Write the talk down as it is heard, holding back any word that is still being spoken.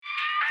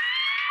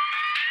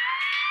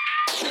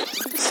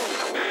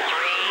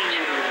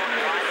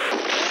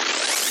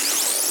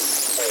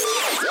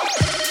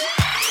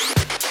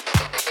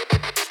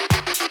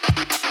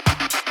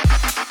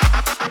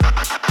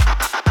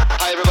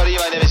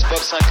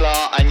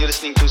Sinclair, and you're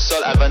listening to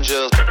Soul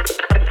Avengers.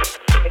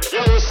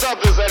 Yo, what's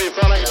up? This is Eddie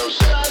Phonic.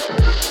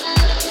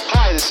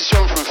 Hi, this is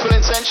Sean from Full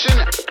Intention.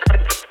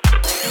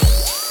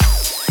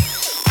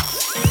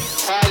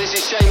 Hi, this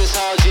is Seamus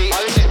Haji.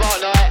 Hi, this is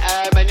Mark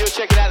Knight, and you're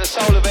checking out the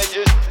Soul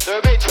Avengers. They're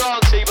a bit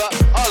trancey, but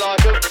I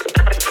like them.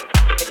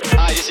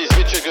 Hi, this is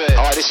Richard Gray.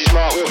 Hi, this is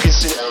Mark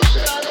Wilkinson.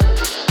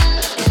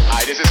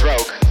 Hi, this is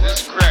Rogue.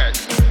 This is Craig.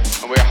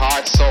 And we're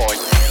Hard Soul.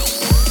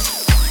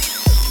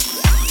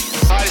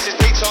 Hi, this is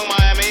Pete Tong,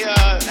 Miami,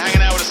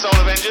 hanging out with the Soul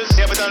Avengers.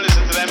 Yeah, but don't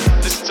listen to them,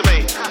 listen to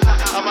me.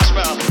 I'm much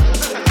better.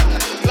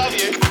 Love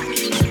you.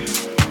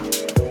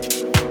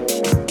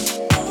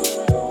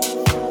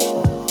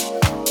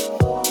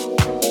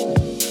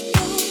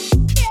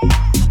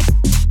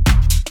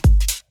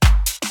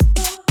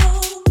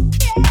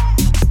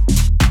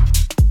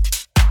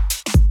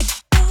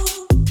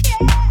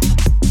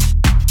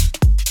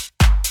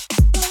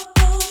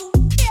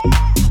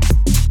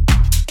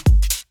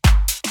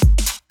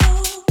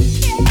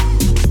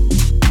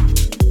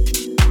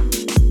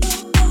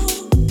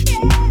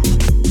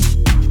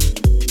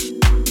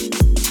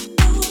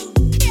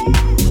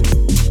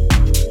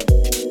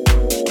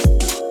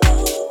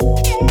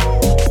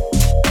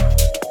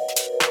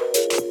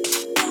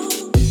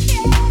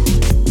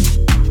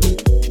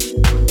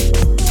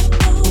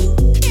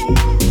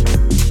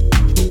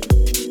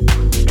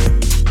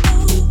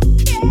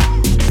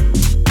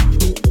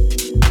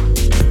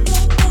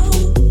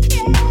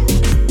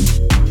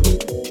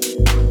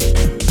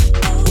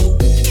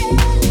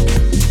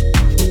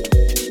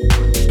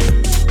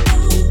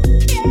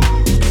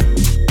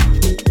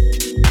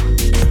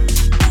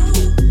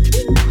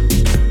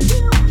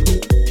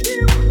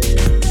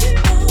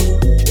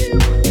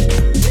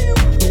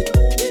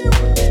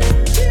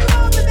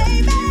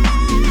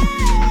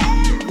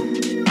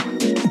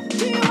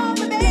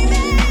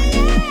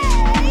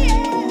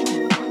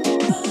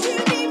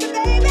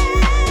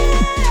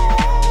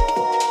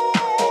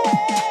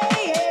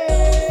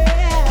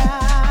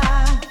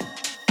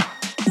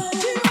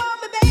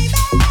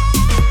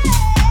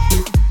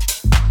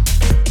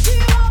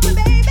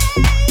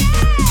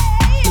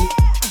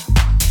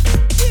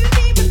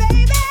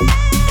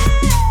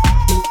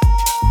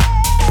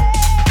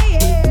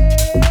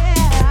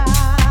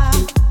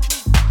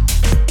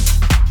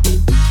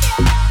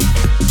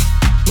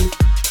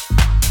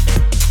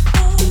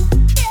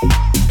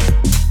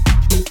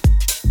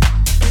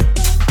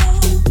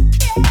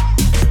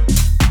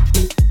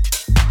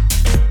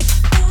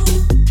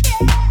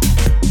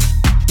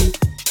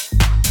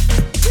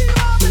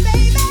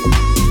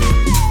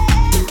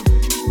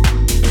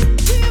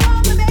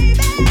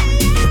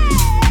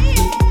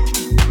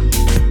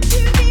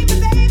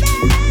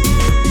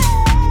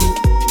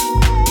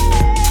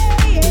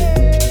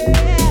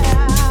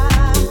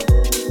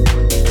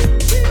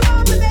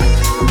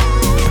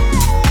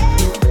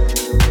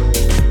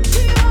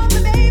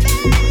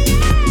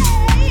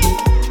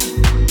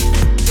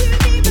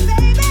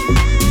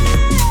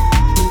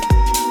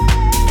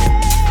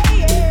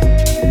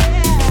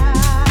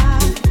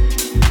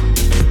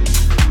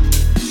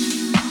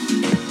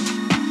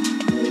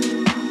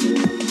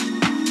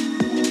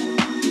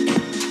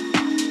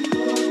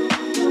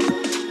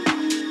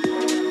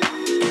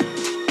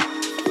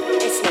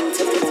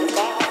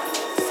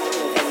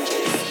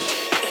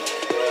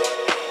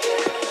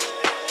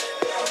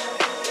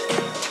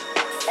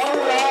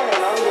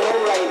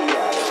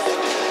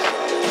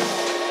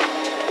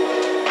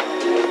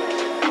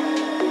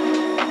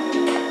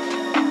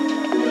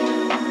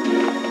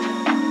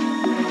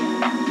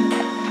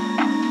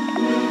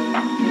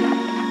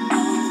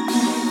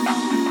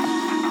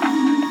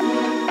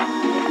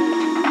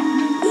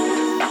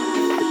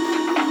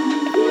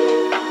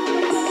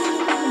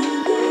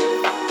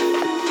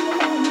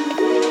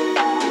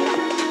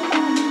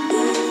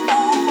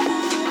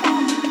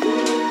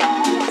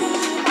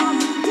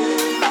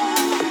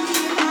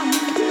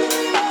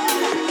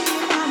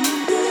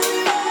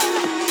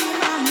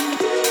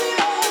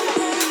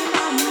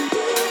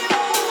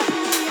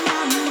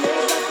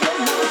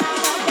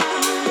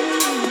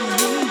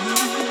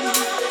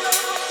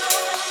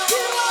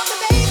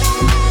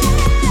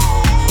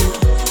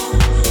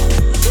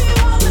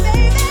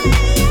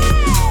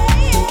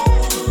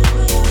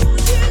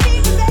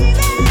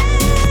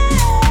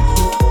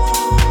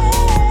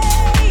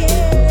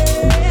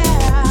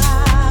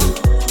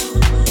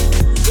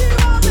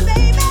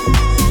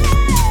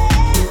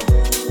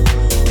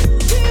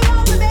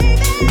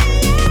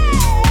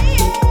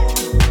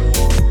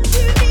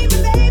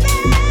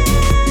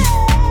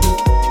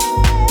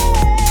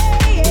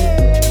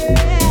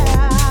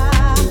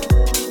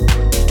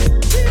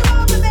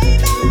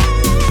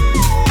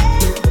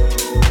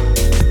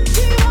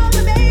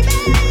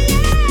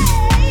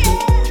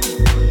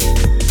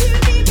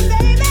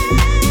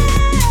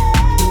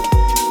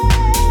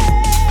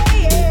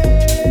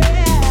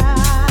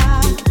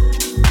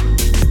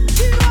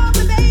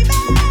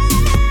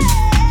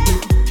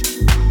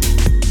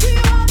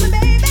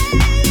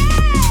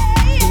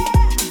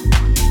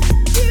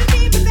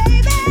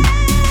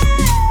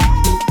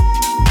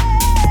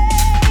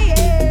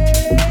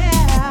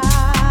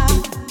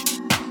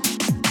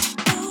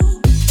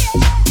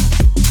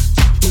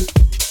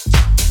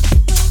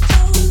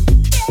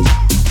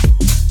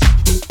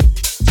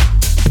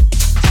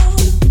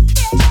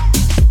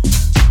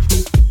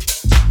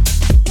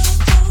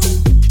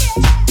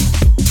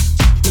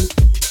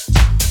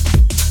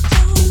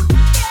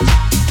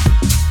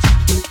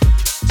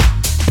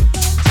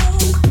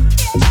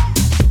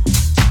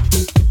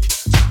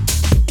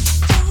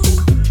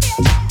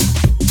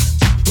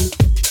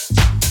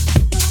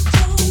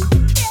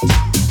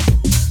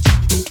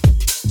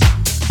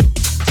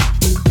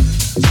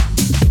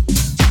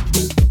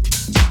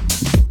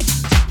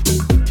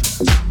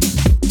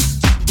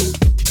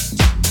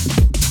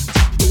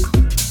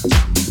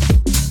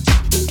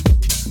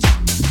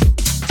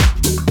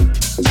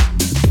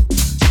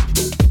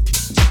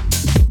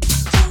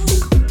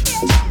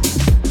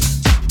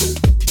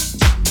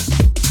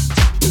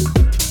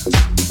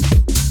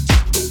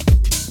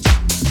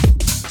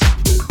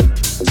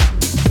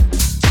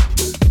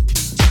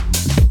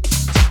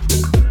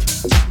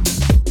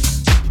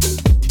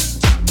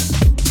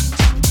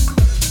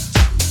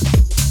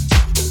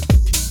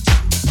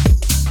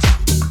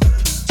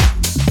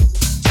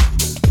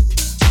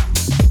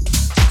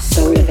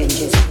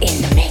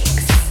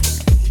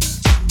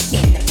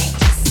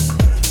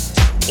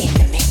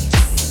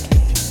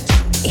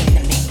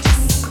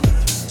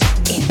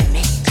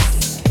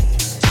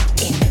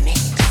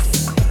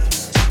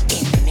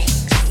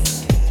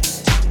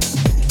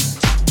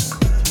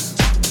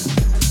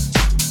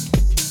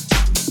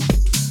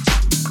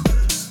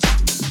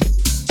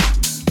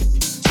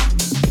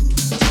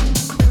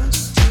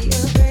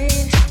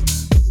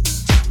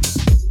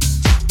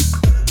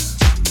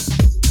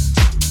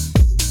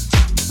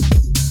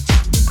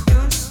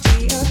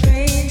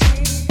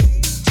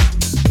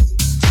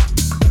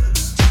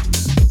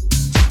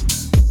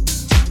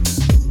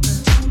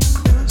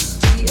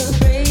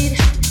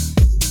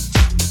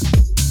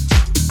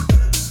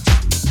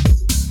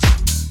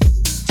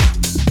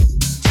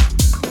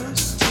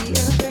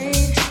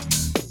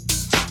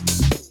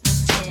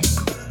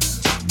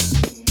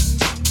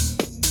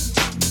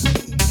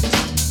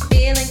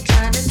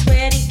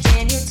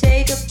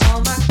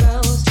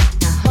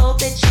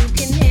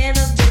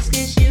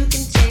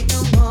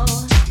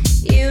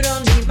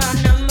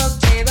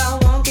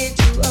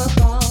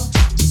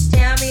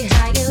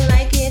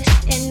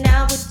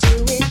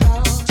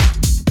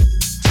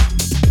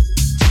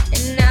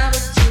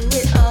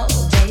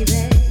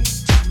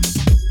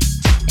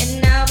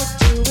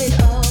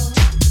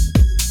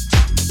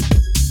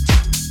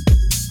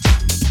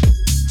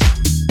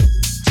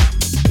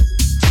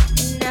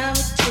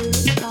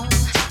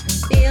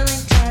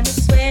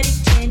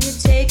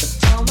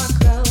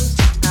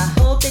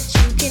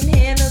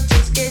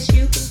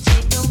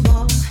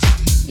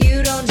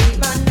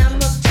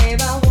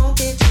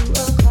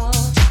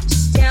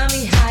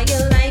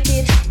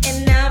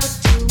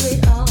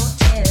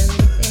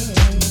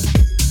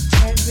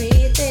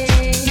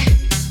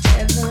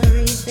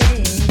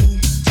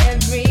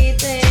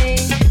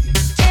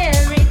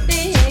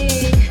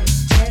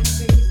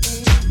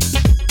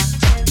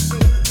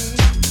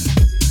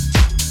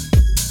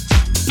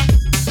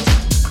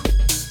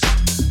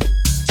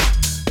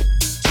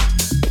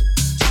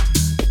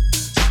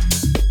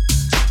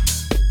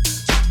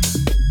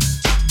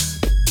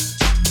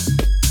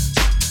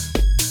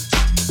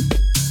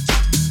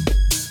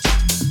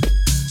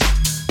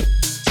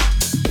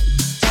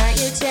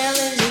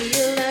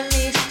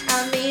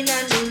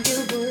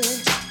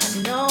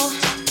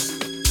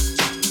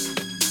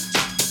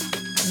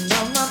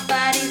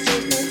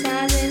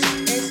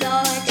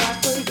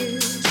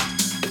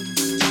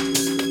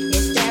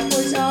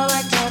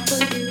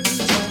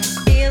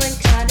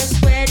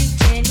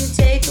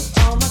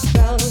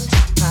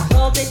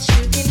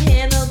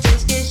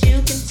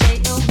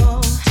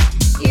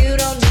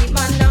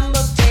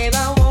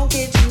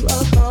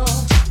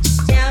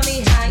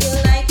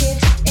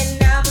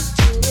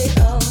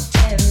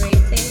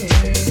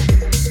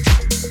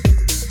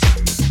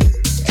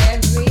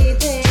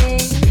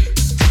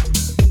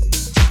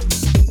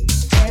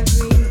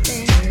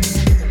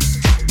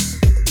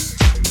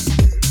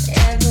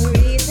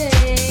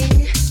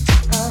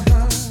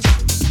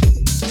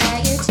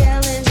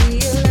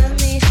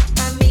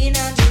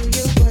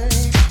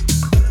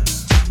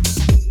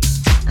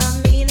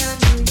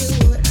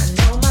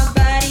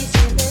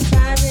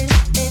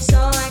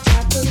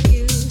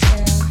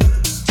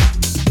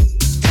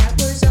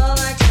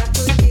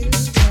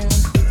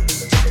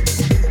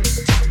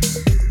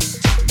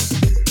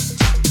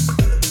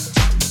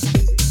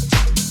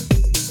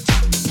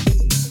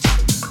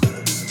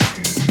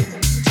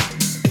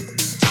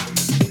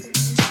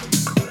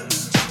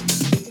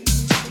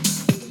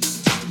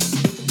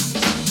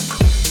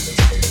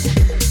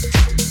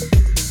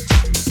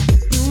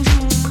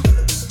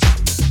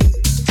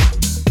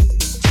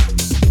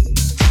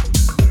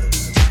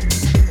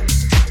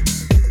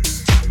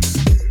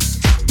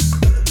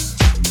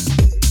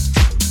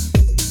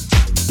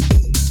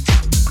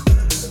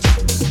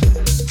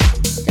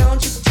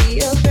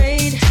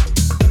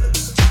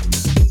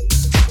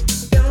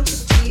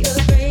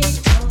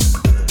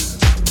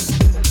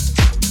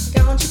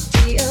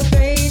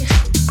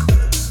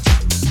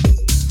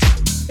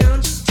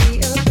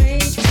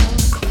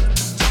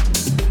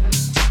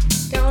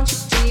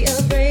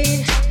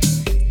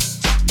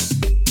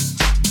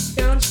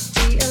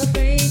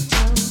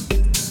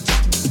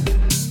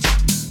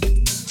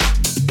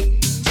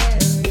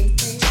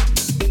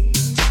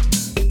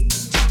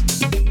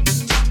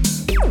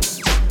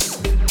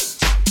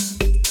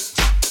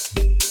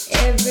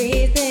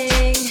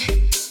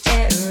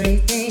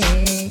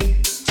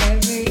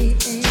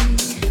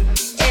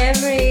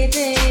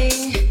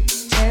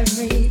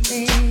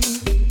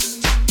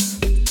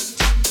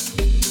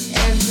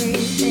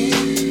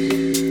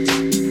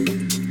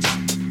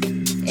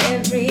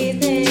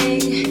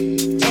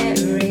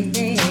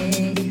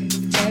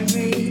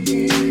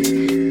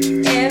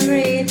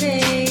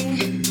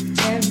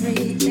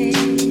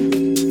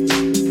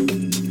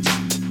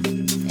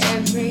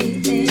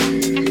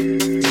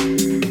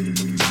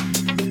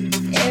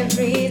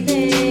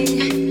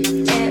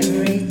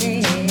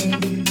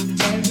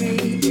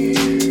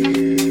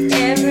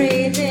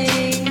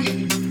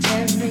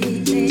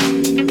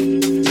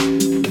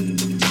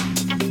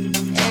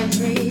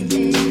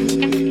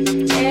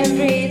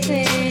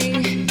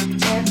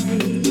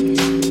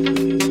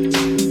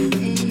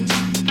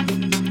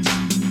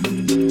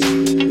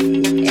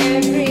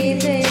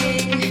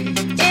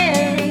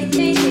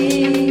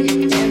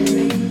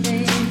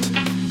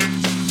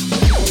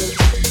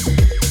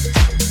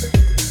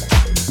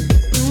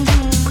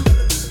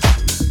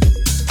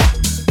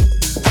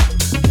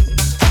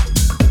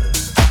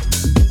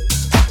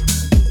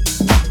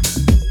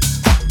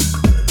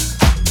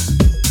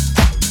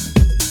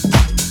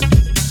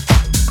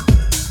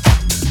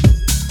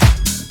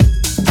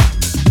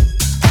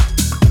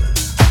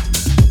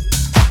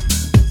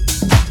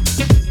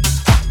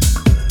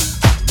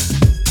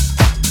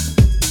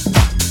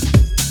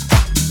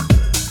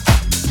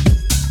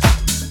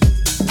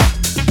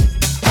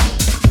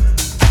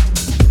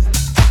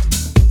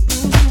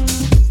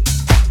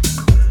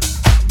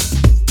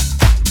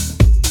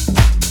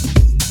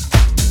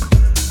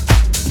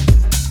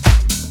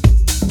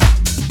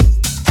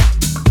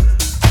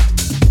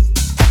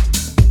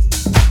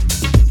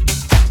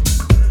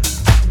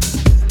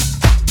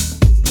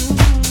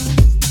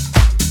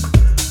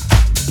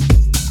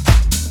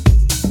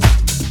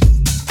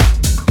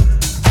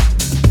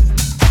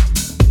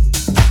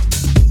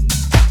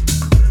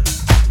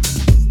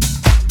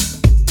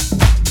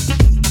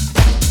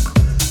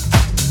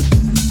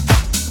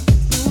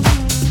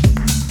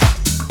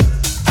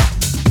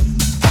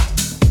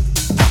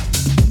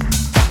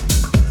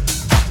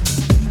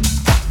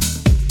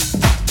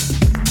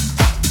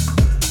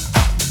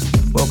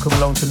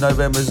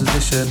 November's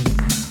edition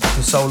of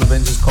the Soul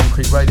Avengers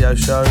Concrete Radio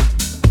Show.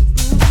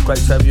 Great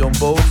to have you on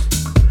board.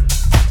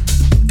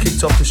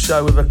 Kicked off the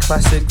show with a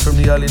classic from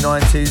the early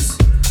 90s,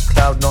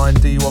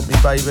 Cloud9, Do You Want Me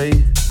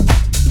Baby?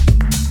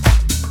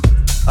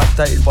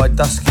 Updated by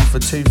Dusky for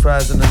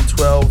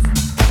 2012 on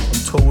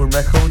Toolroom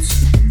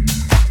Records.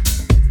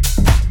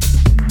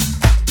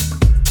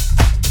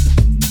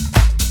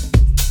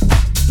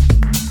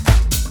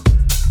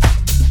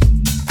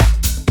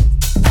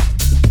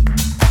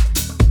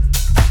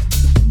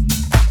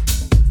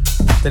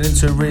 Then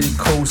into a really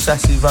cool,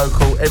 sassy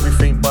vocal,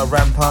 Everything by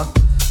Rampa,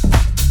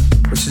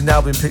 which has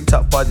now been picked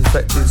up by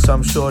Defected, so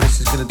I'm sure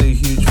this is going to do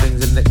huge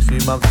things in the next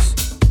few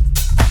months.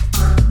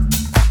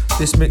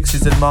 This mix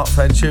is the Mark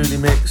Fanciulli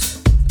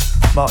mix.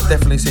 Mark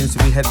definitely seems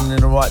to be heading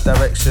in the right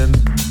direction,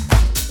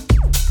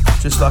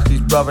 just like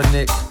his brother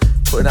Nick,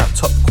 putting out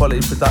top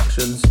quality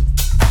productions.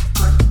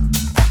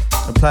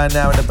 I'm playing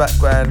now in the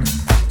background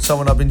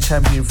someone I've been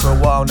championing for a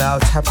while now,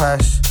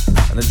 Tapash,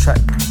 and a track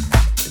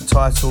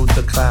entitled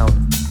The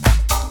Clown.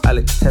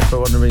 Alex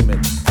Tepper on the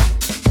remix.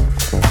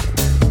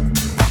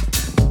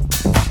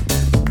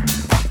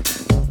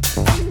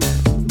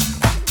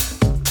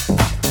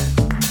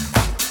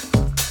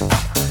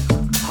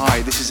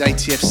 Hi, this is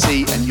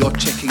ATFC and you're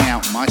checking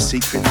out My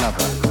Secret Lover,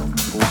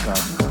 Paul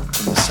Gardner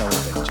from the Soul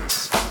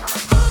Avengers.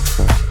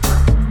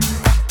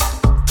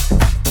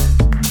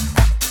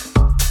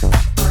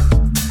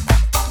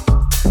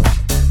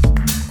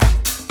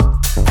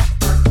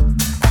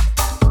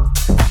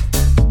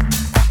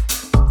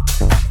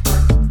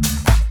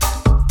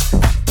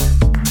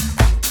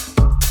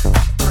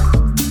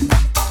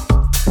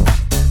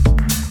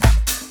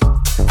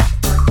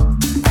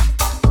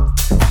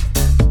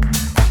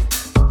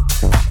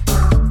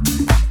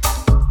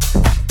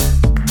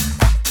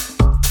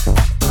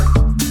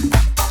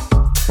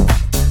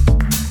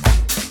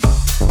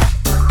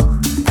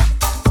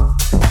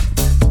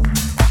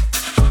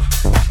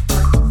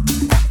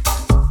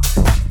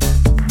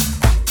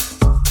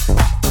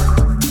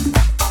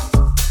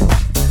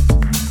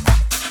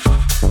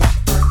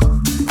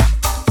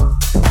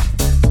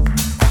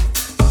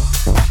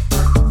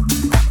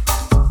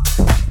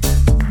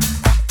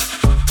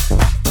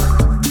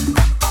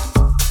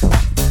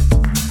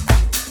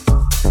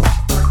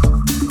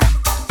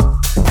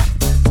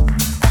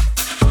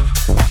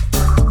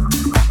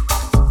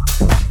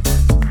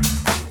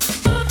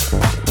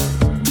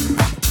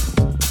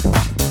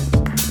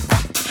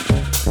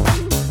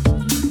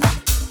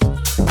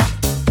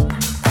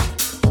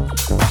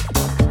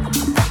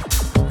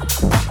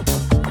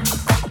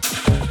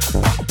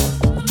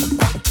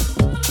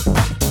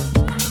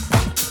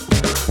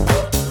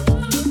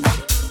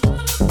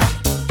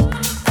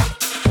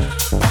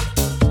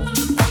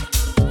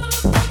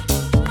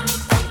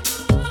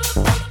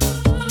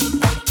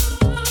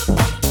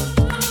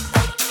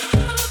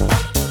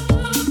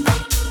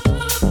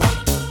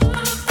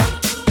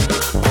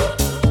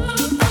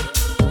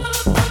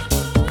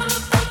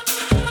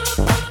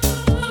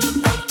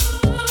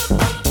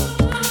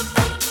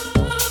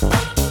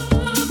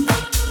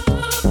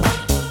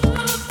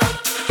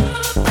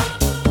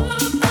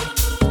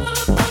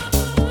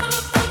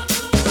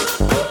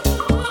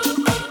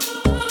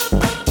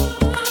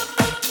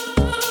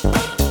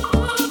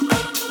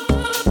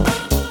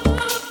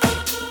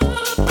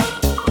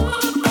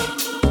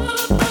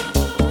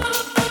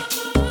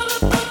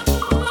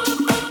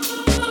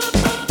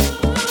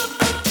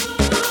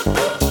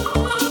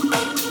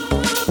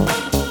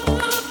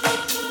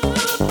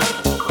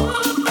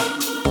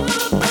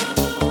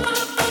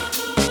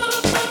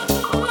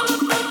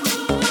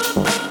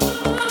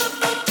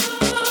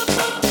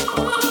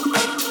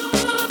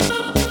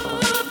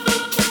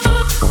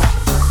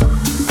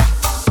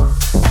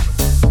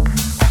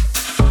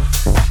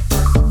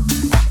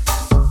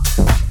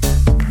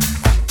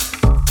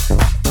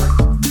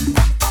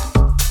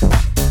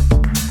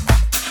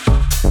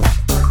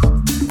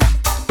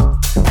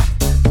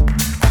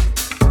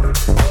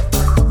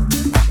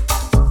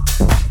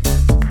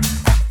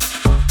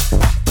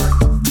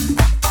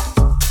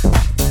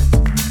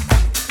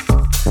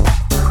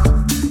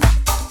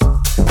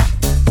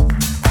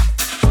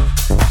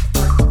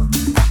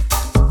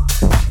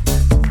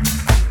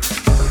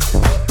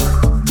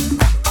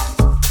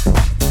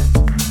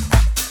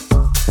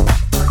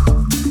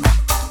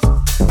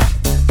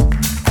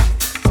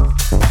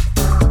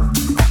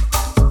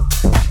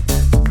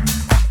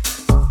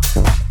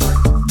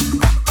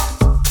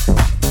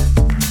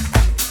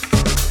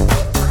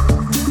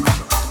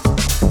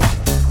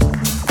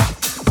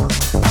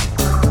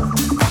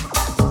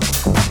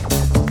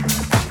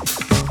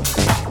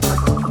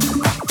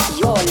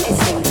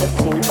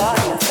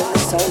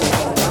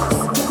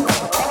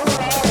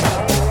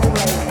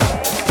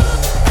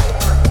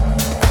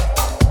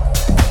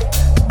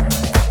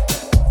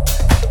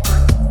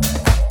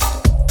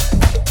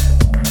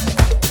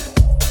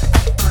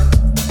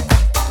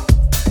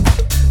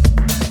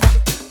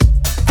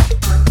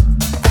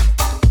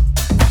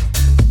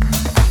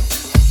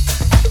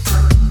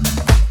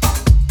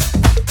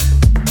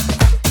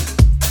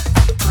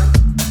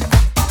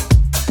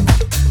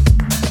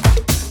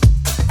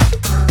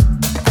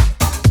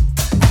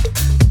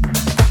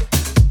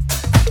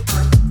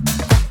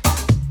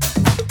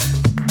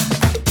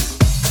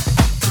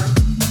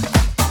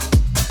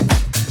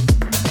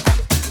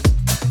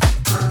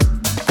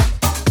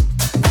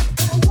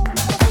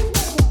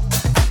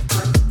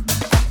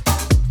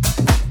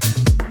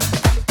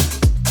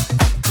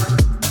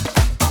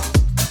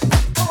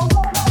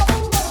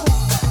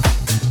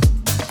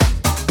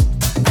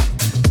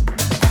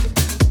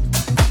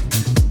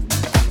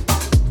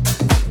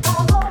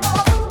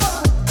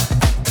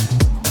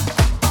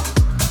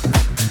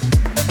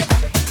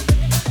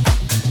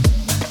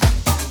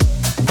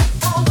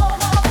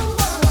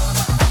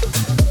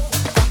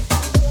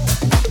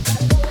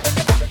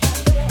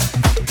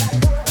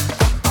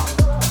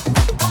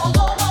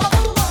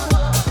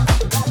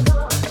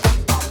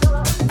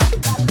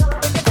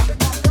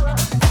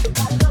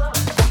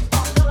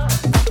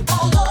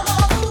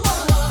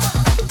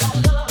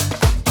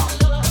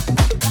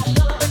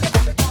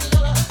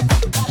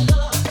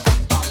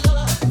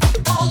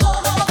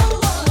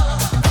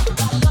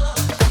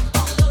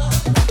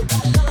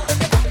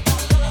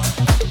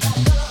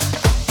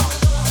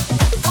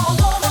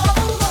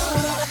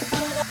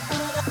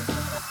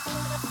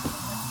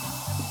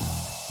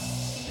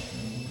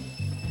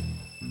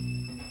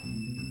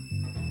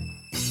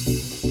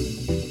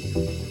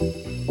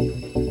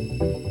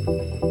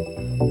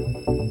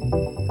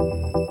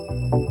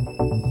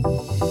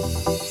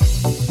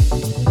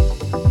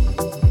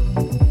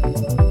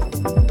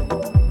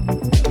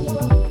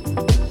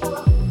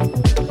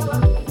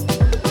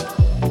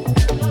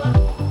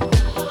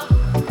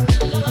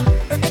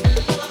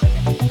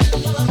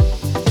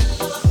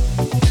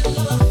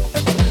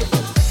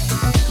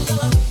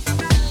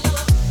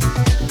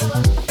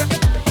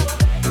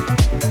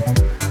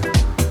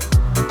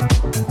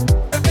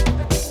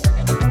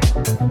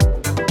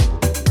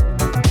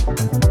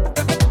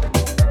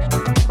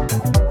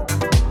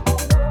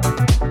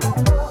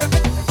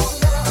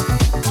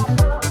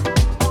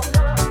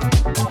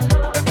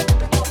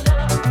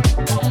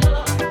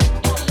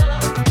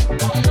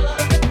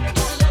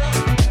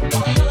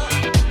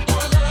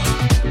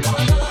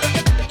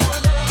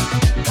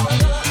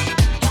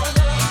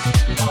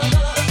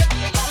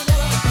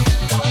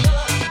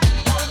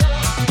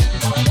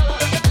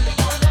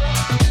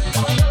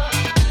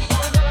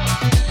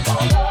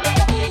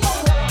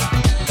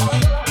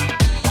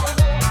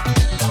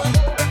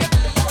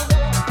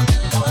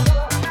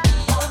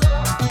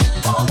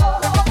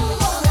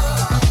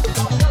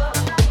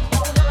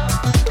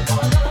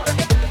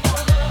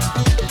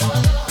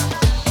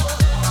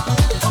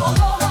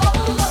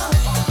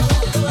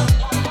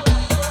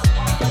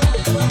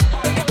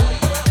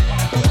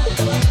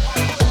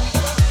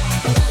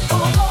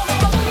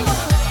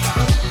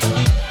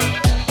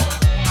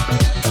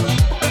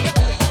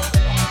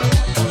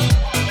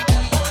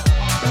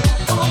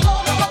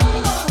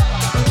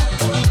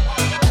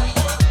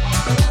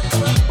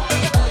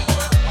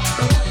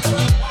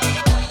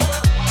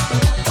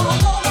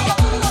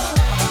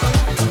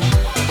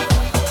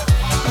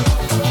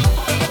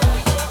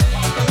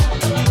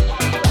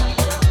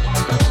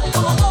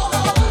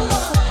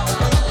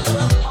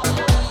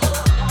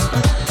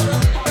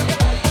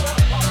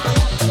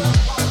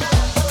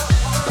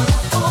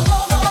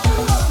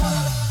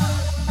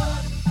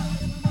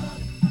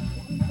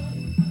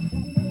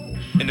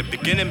 the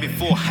beginning,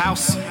 before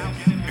house,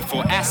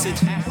 before acid,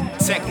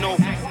 techno,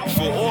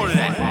 before all of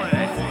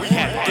that, we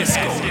had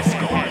disco.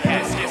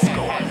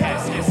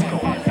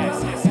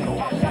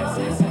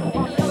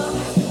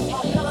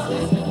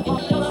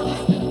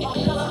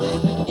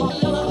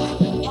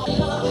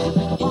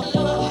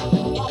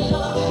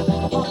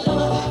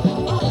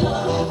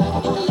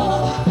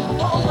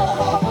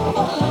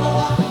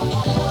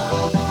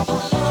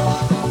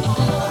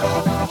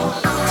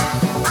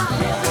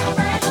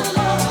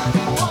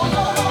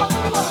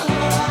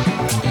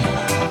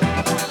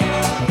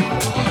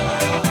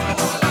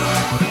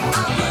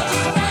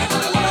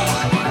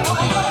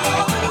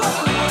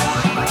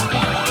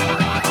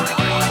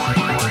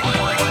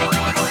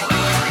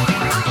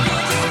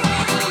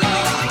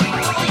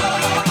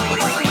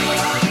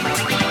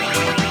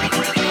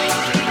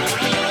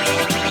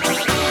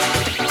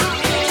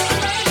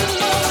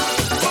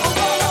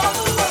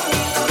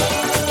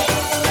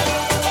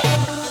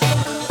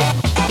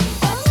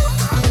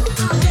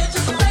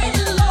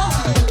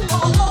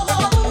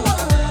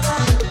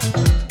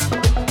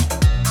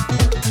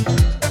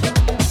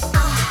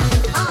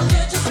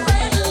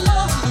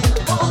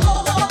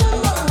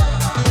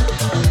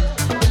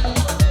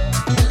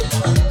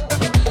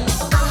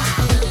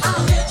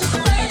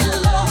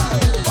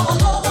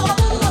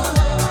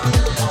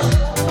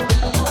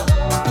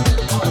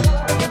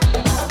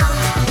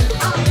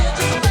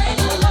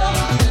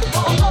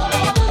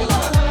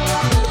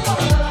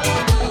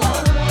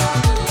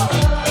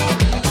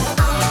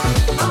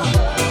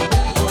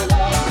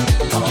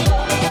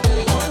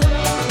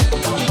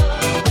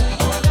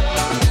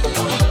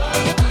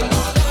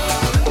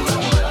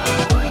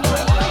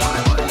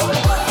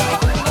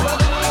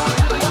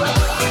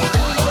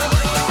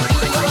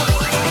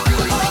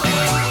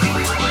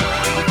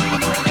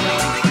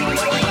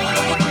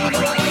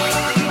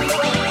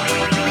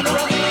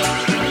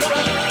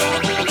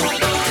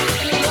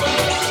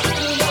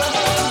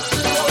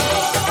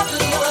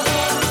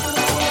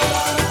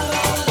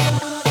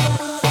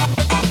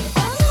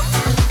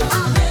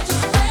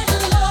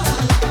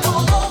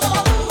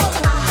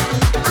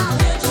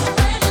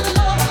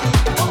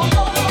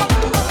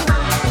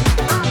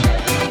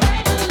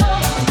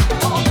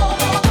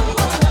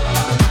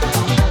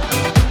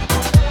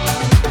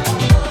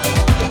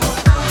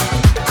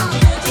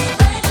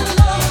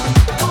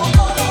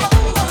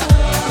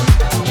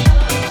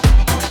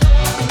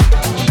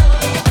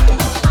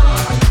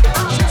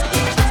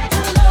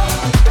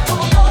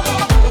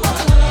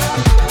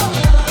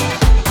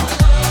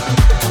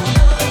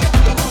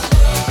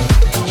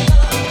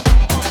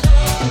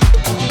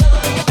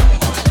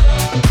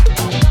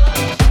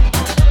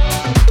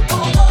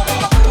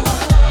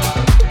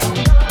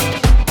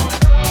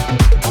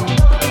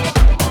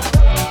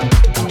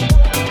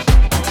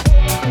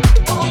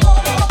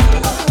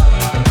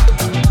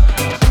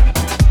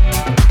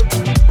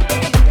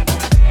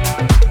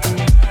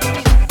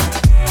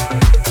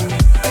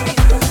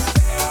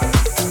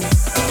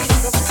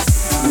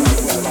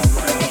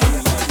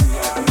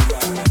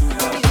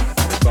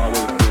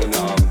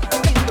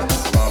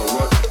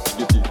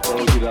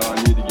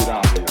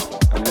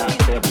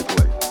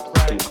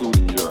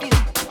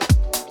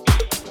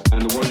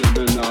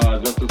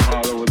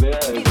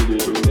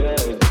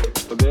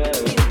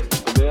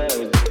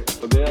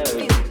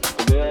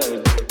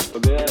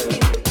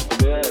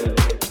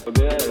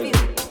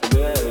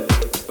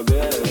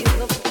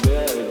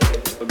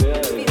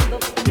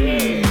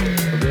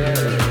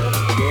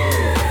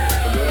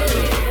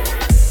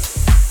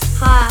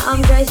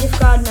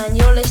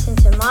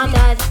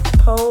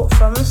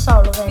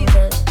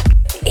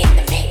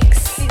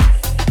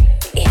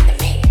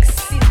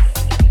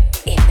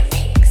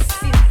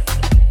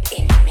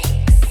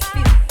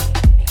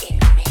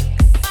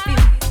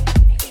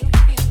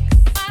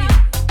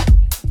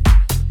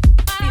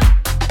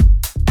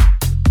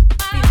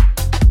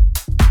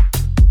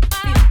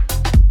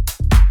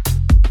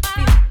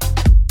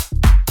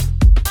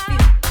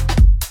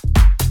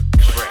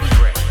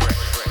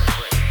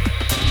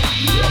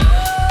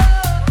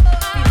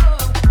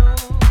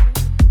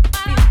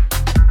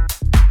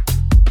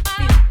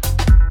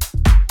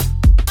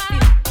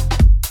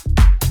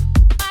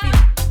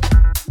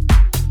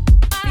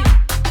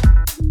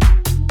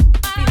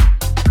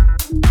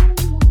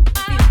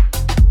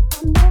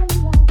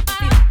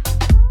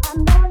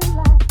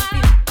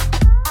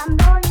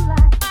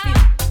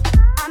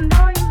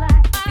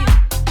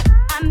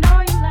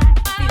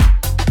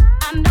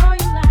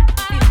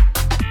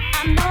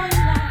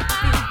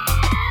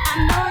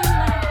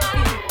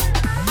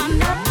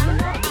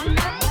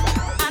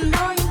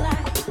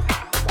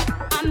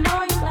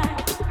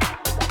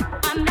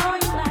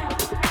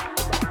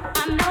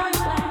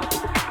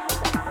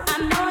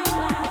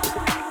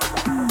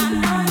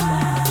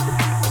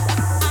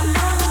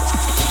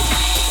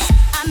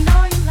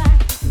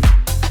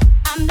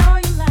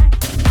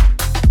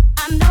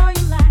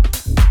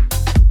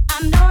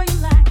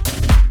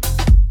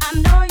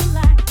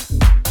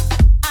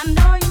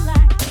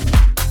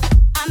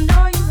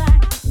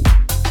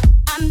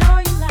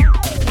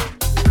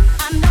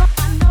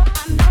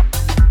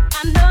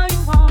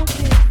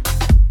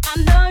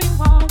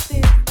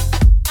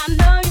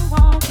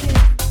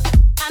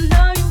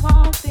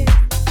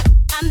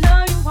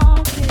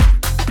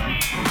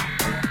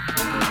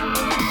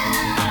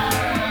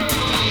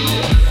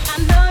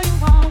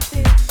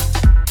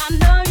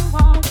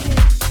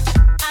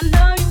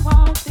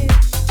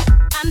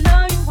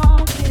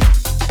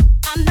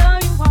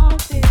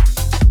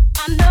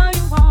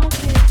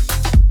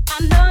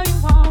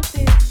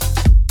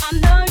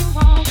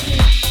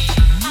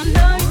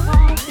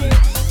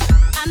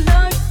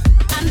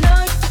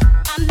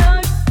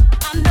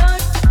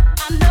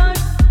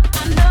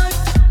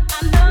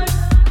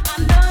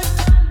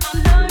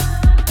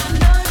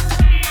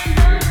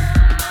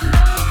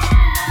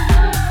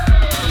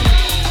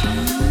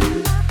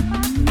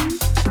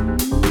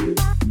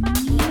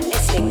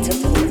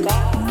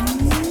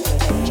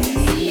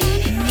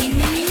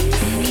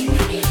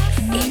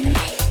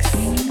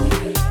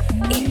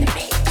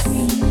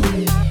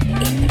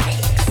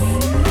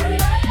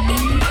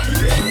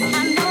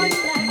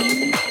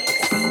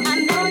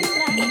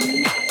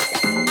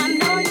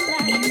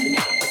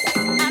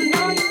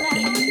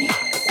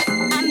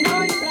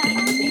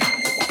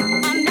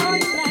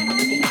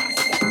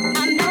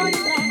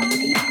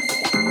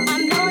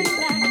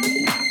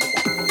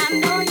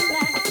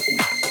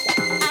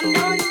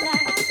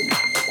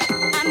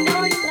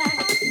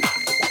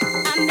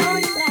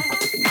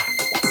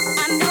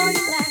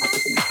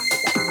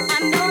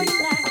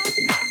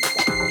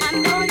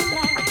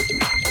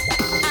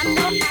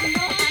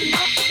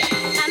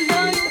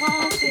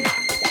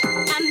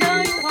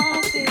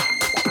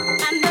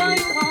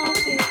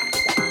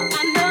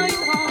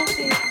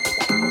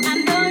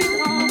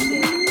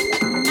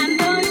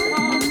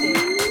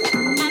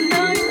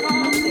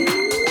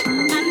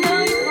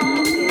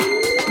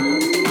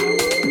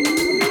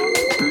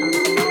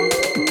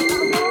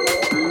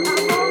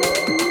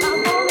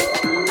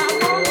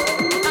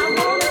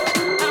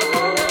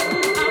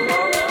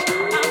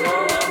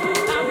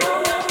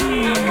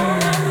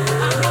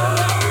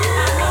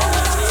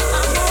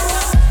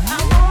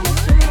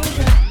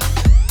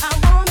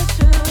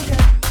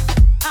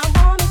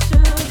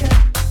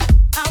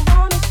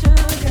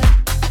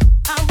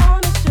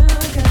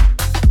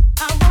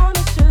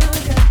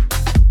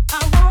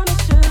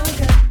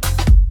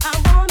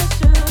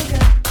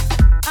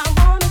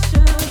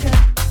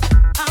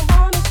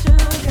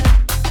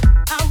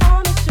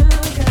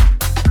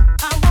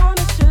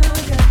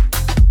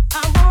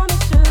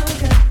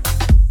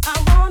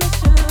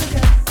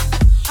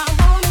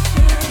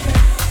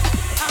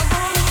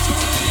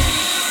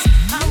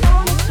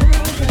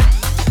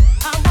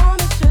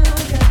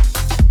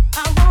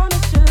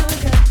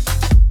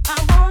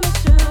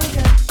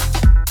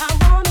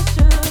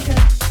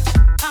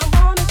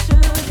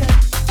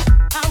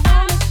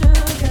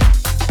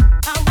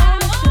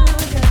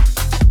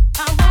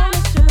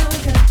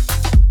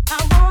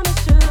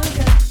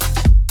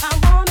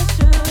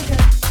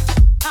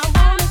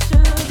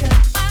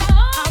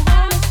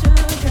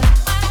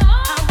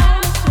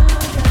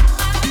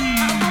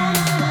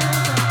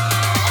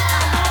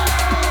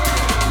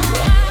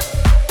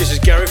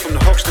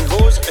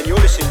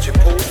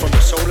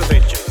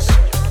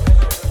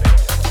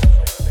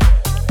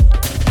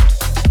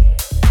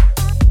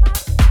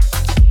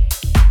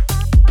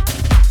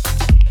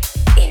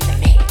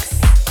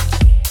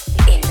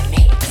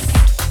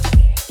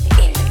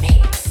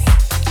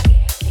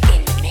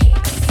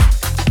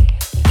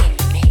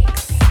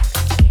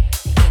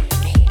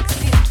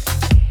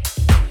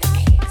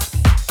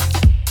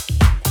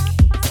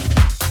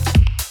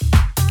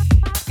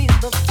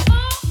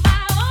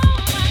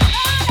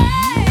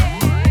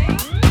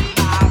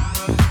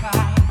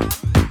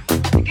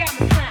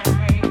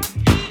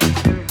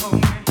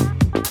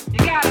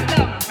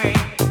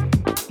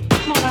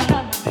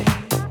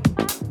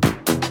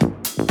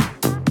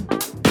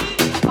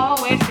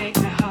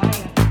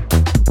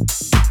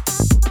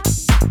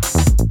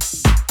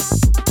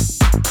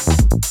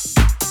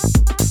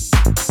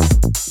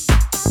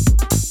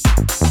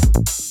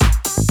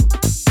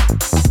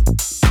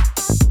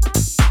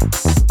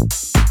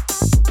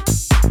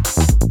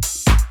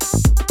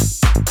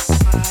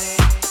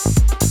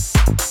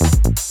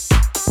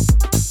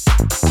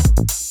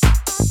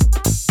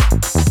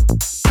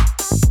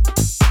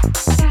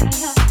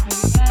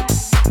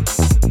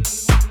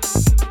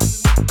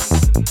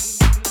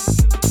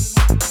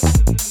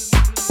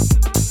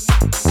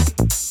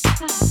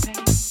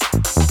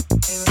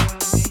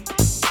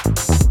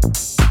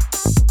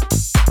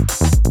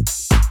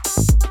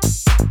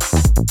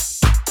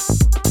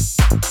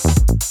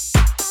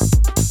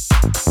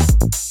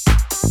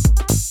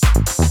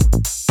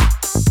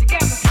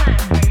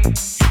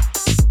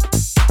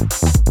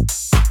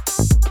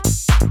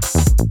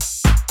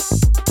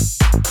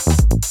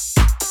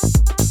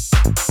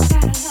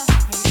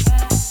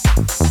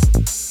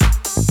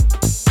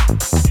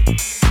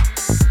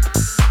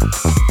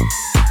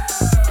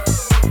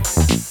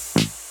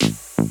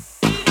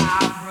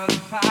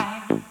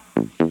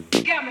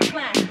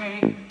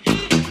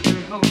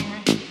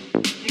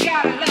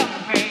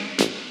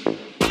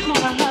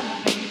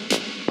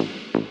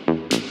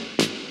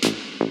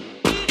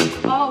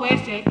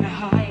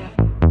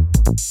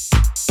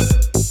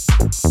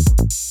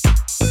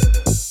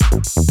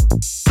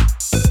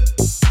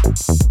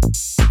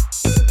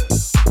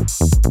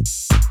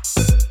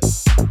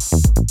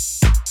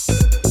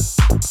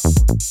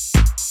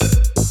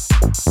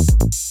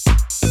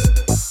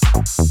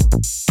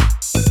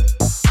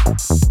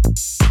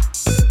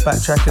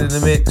 Backtracking in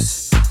the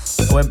mix,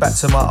 I went back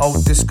to my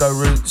old disco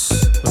roots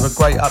with a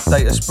great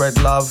update of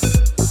Spread Love,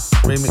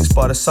 remixed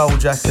by the Soul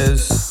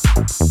Jackers.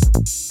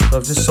 So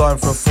I've just signed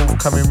for a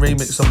forthcoming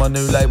remix on my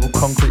new label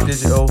Concrete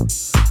Digital.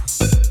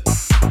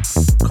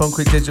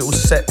 Concrete Digital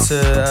set to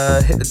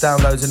hit the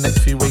downloads in the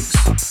next few weeks.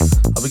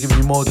 I'll be giving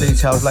you more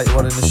details later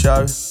on in the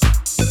show.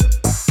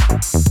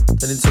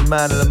 Then into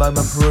Man of the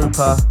Moment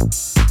Perupa,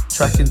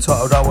 track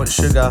entitled I Want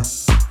Sugar.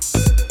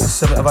 It's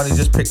something I've only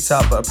just picked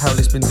up, but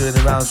apparently it's been doing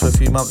the rounds for a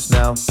few months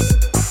now.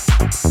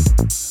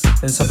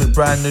 Then something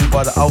brand new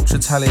by the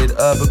ultra-talented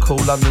urban-cool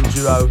London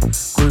duo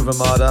Groove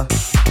Armada,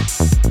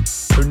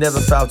 who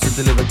never failed to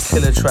deliver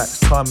killer tracks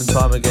time and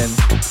time again.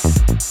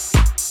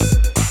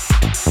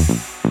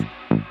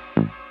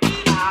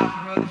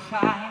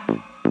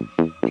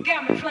 You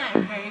got me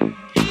flying, baby.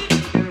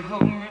 You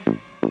hold me.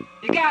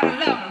 You gotta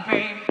love me,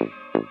 baby.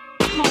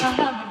 Come on,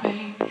 love me,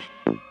 baby.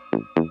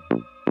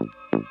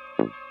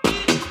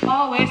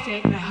 Always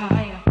take me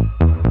higher.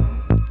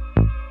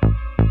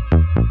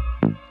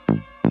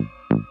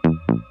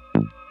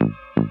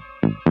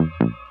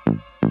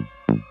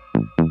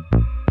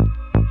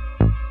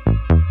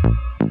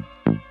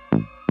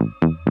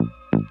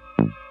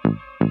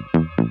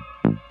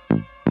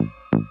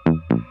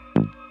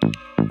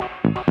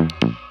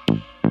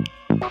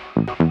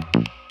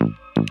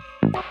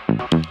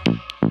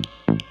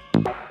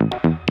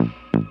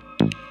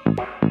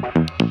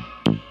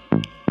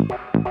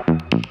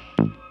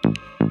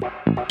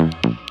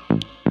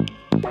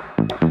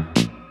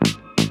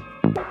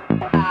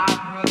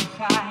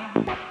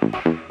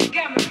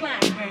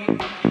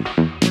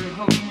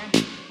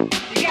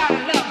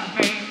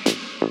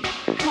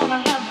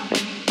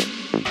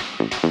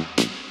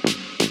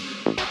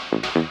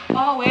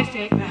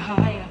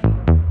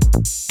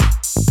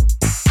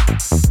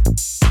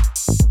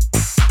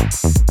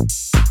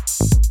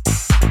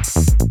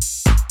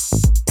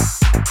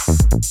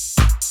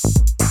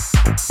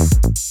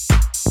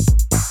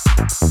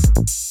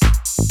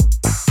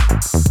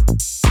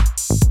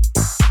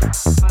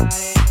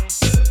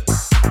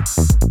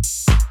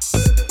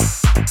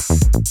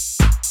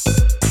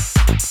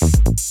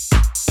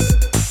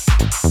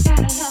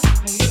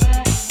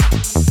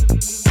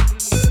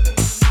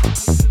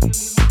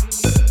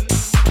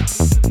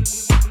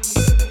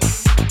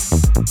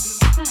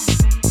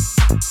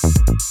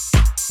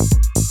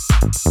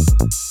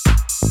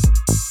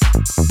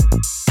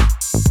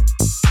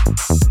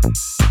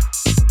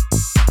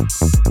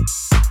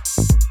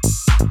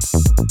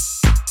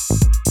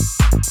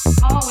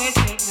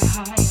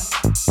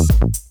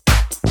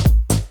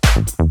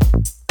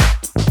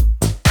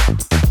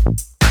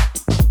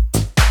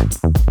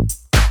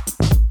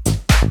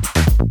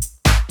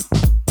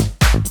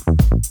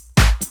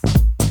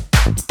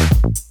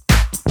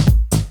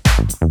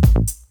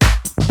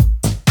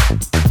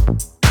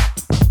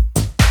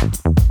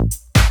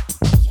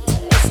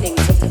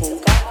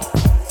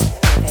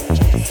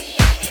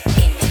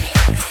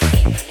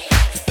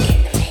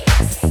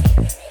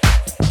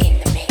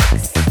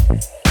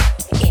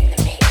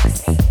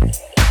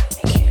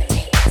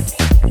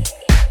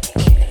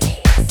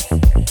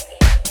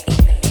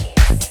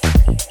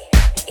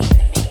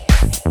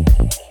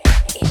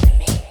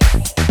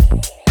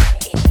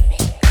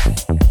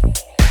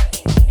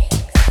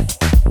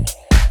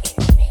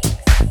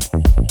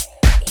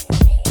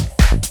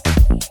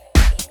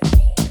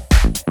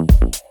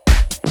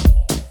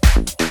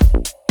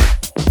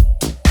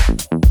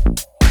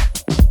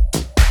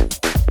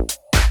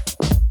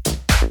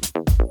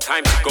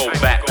 Time to go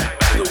back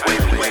to the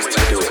way we used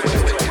to do it.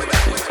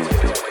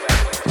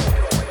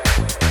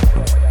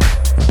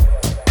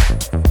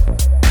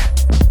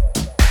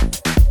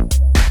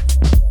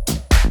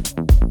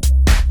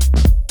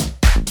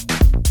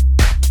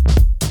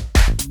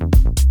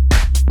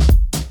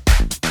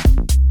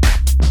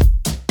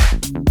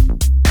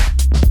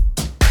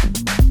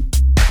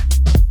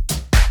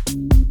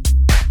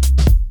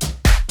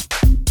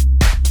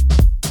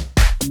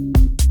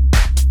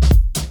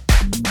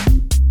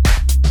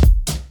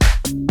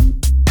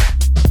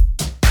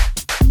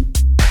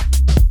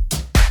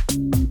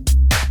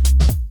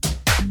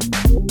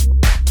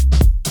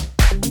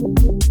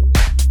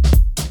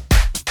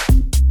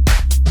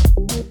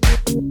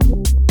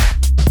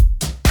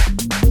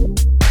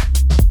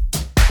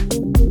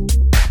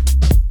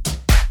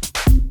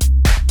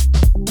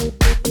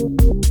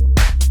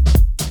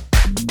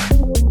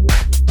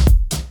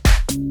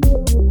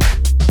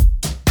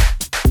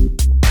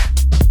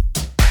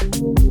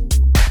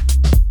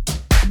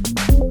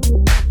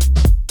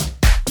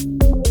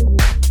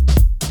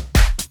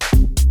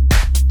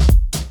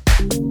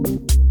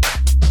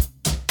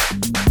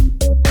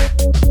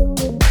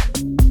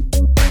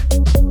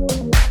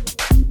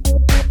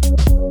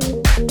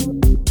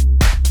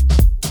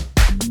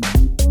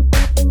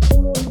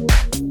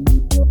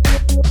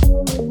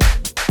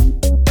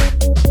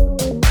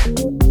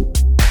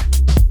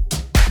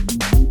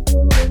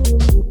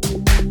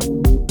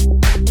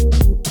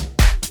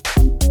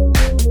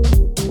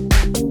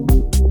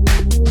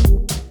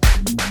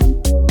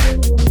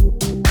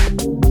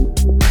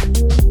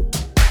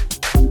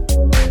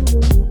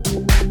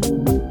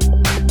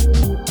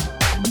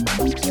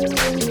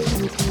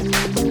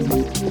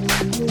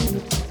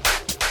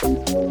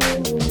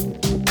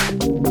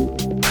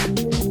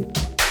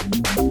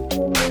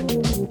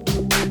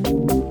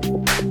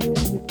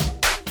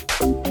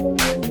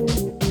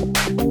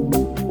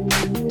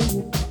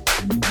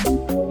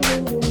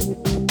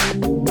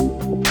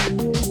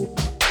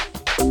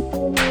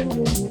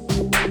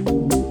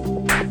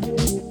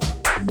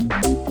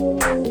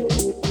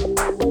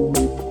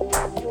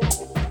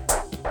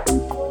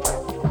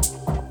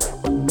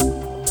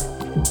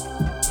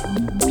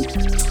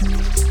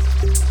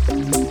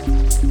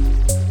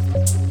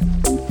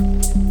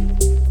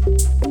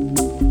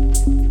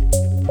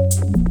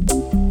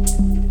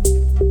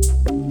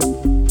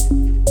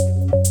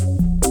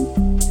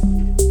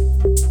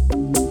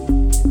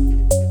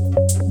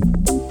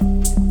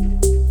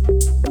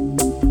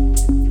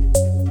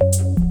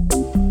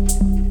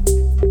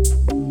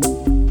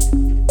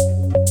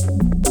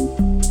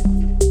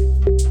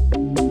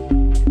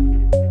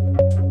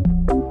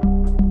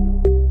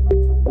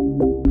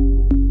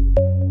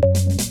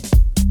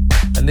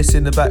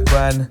 In the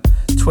background,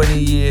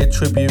 20-year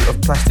tribute of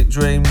Plastic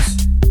Dreams,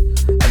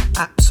 an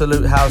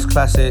absolute house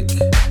classic.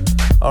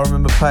 I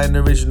remember playing the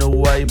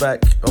original way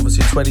back,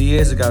 obviously 20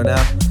 years ago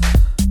now.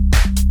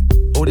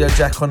 Audio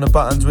jack on the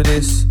buttons with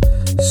this,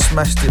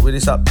 smashed it with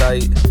this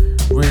update.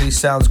 Really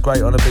sounds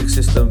great on a big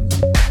system.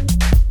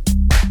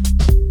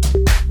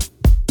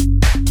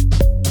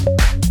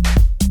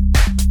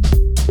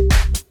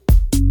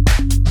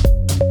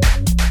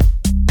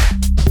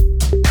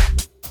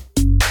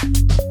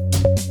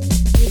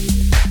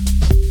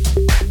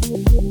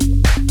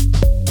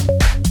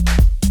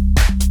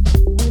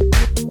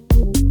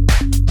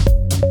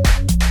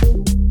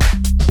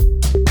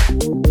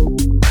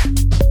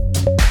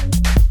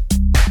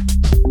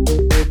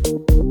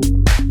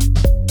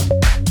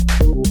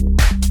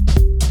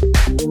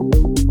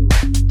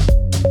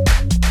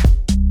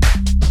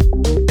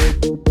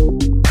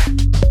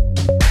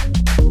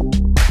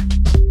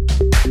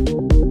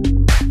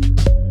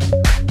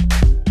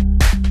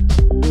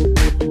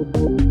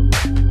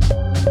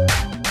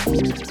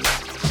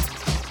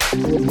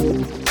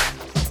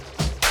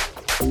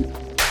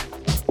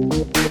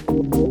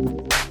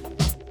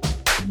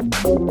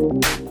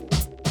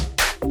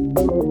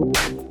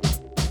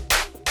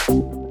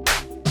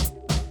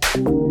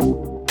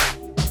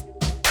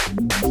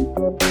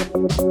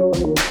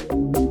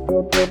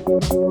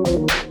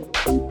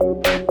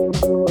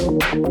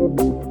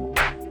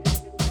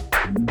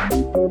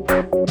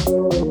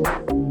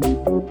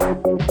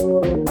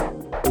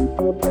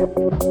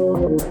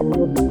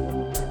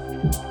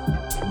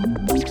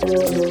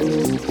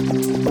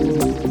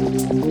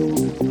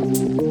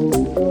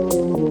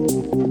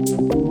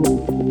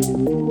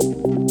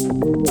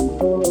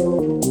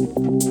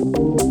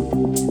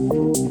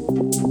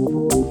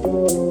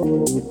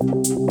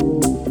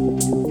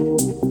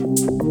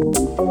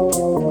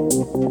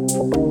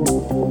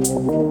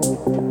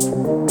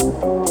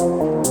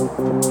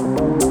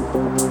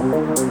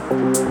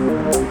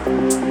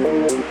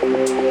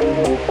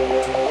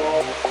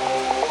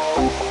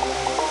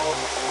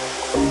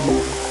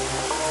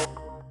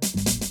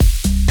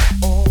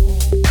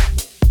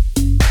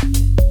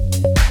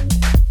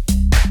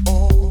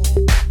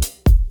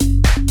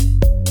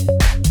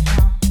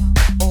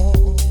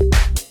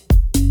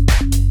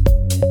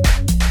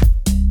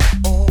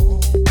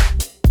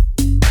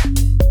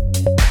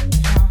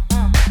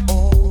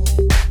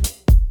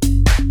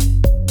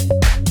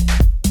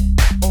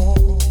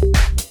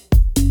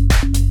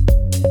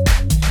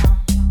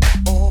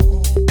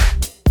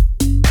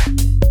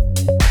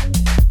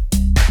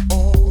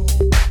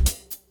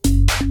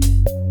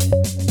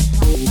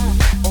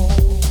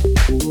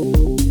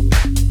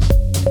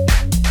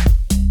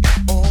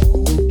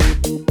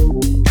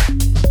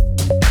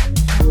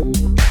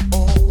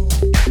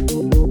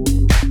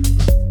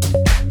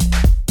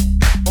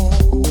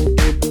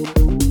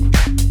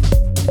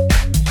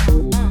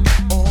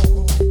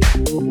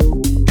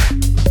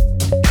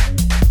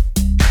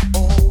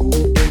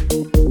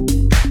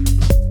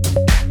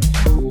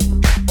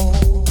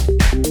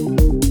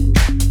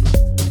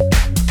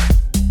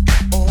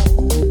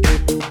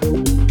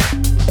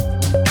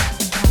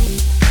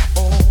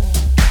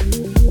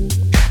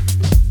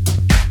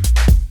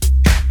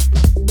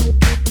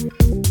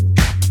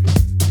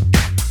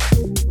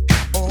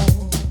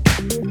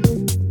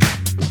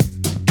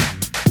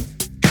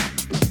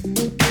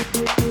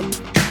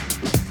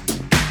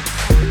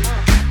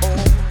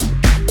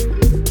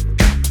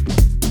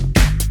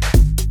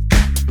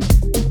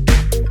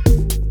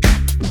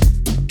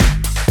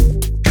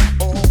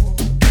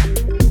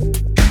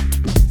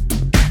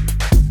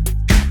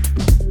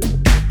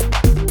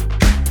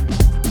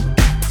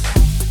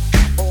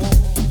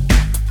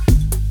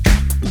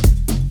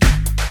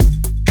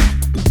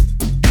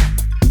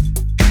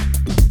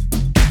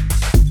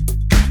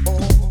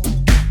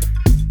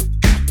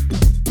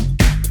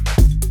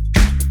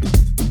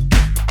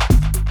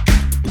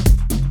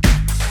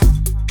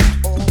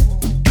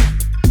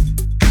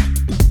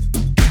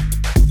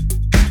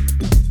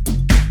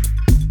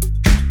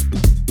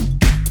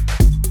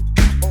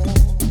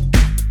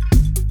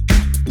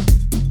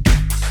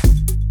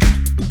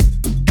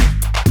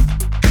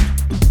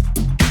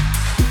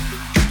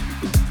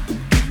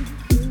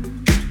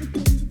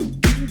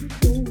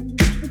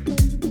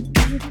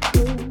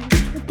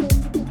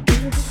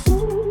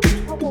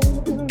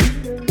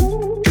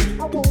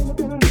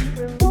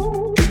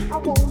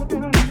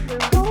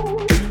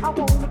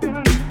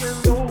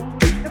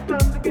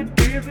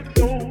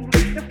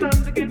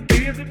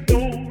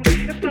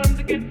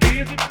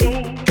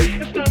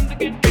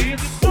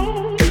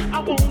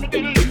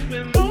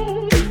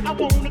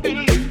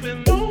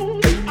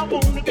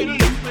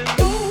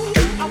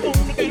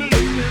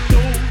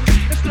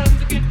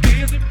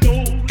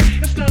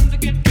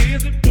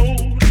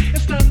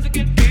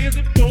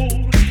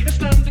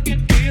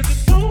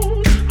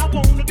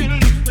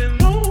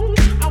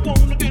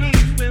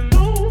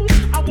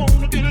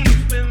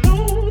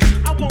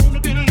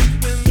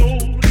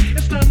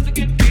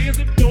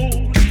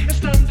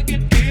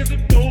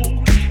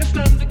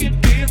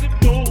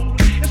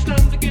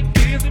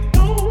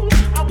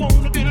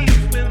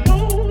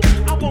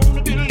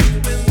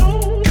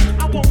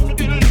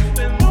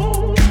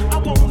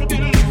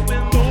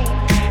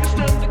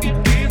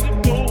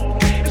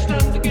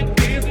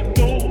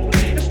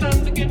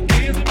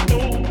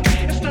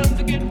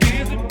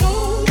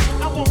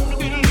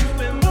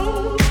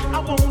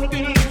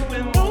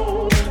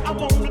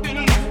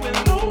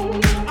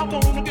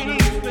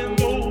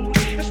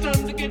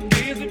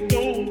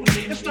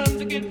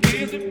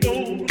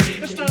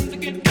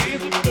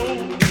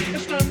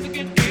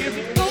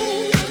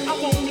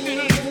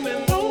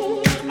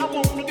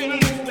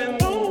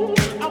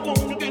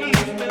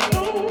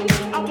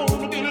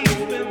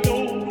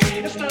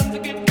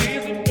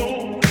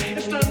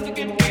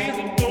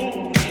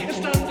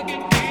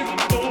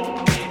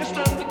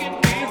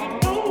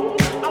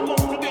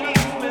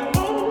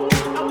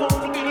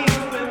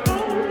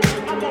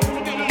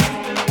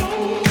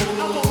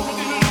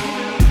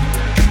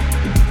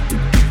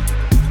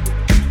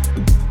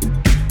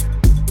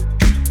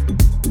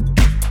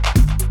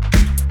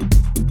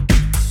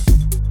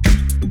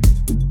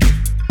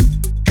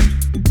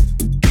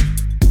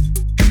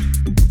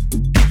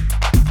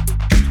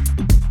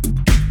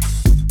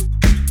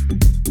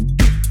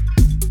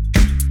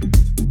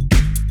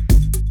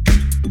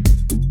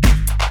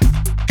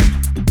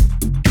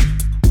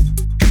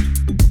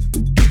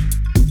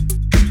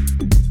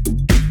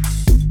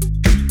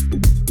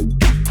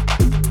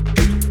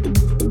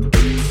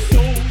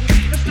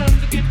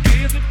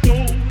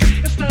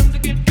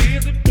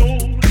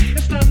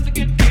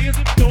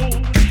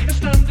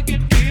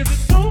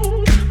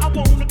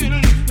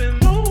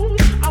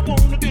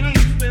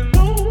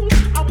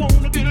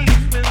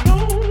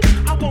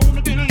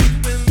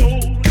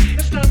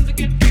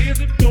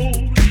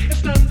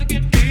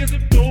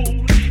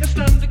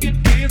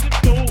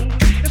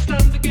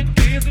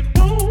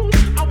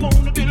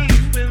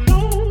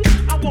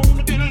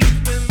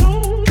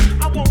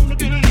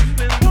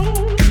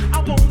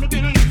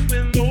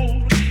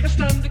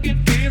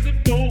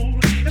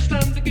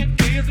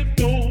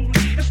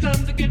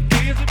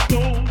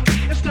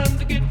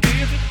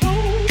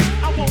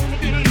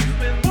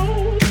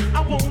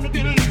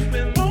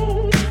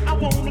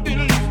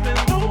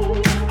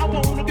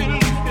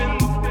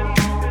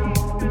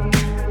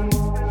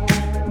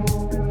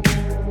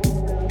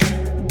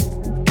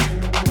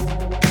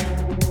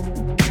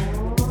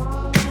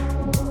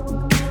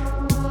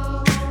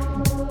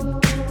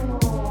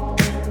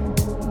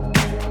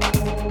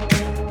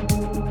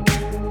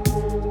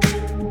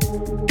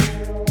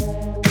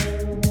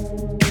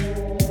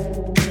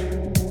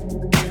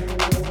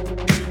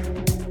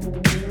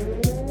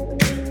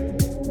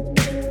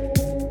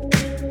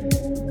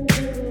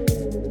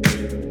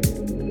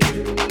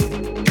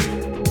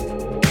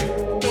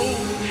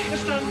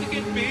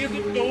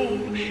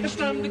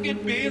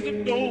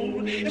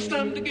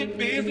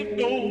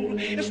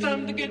 It's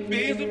time to get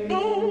busy.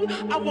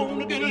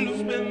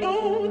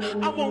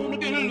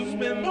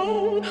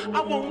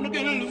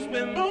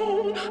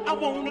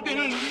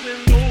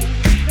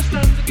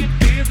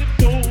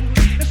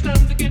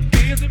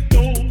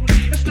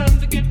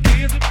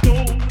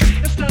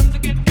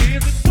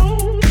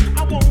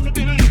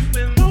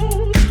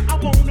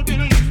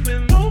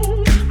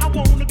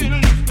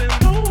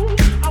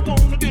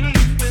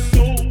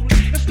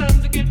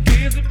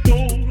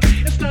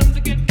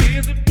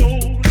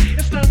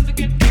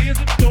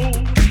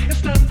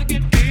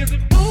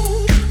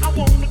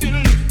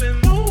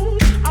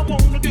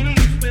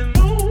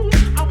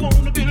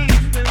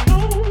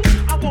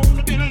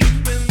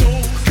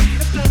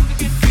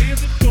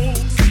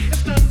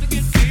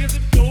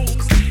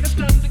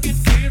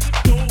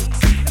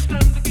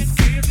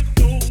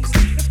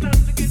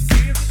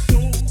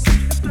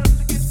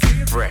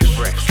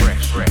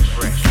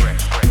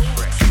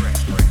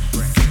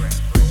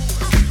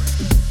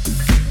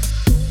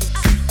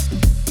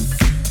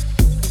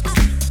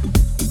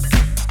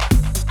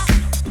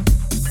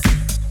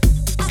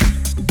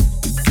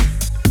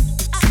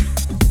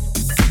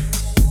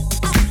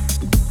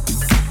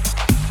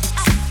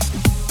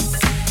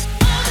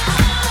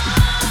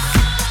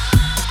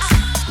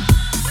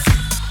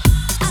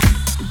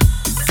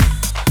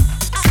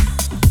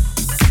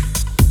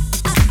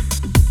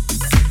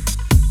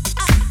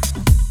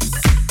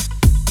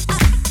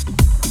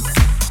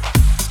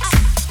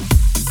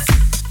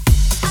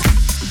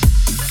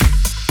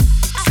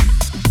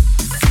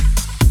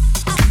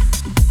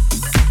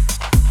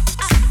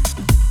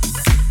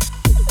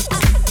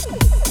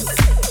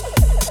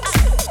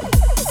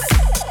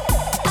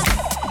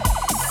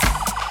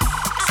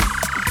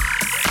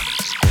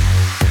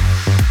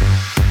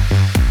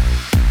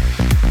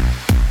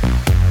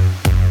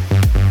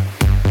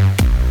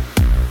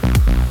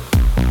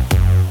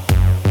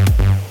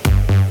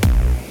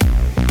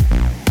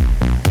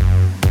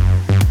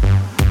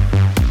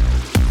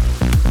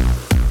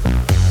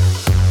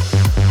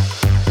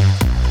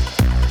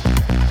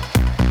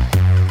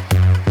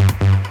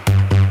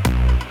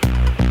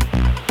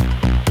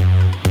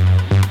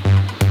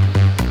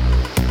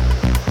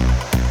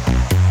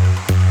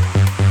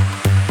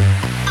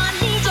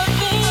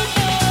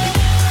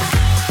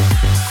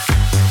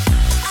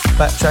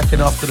 Backtracking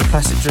after the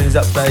Plastic Dreams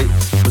update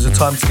was A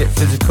Time to Get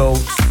Physical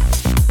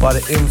by the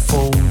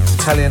Inform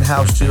Italian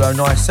house duo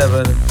Nice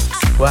 7,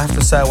 who I have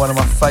to say are one of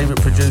my favourite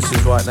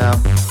producers right now.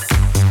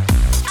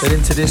 Then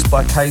Into This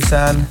by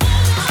K-San,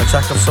 a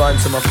track I've signed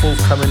to my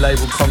forthcoming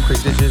label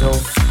Concrete Digital.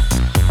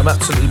 I'm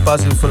absolutely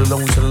buzzing for the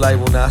launch of the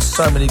label now,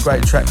 so many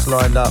great tracks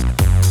lined up.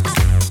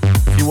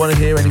 If you want to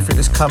hear anything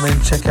that's coming,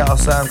 check out our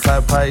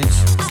SoundCloud page,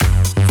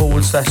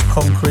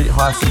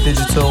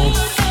 /concrete-digital.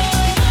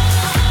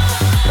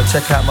 Or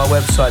check out my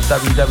website,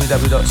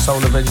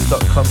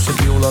 www.soulavengers.com, should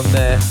be all on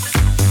there.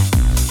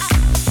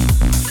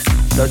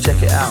 Go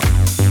check it out.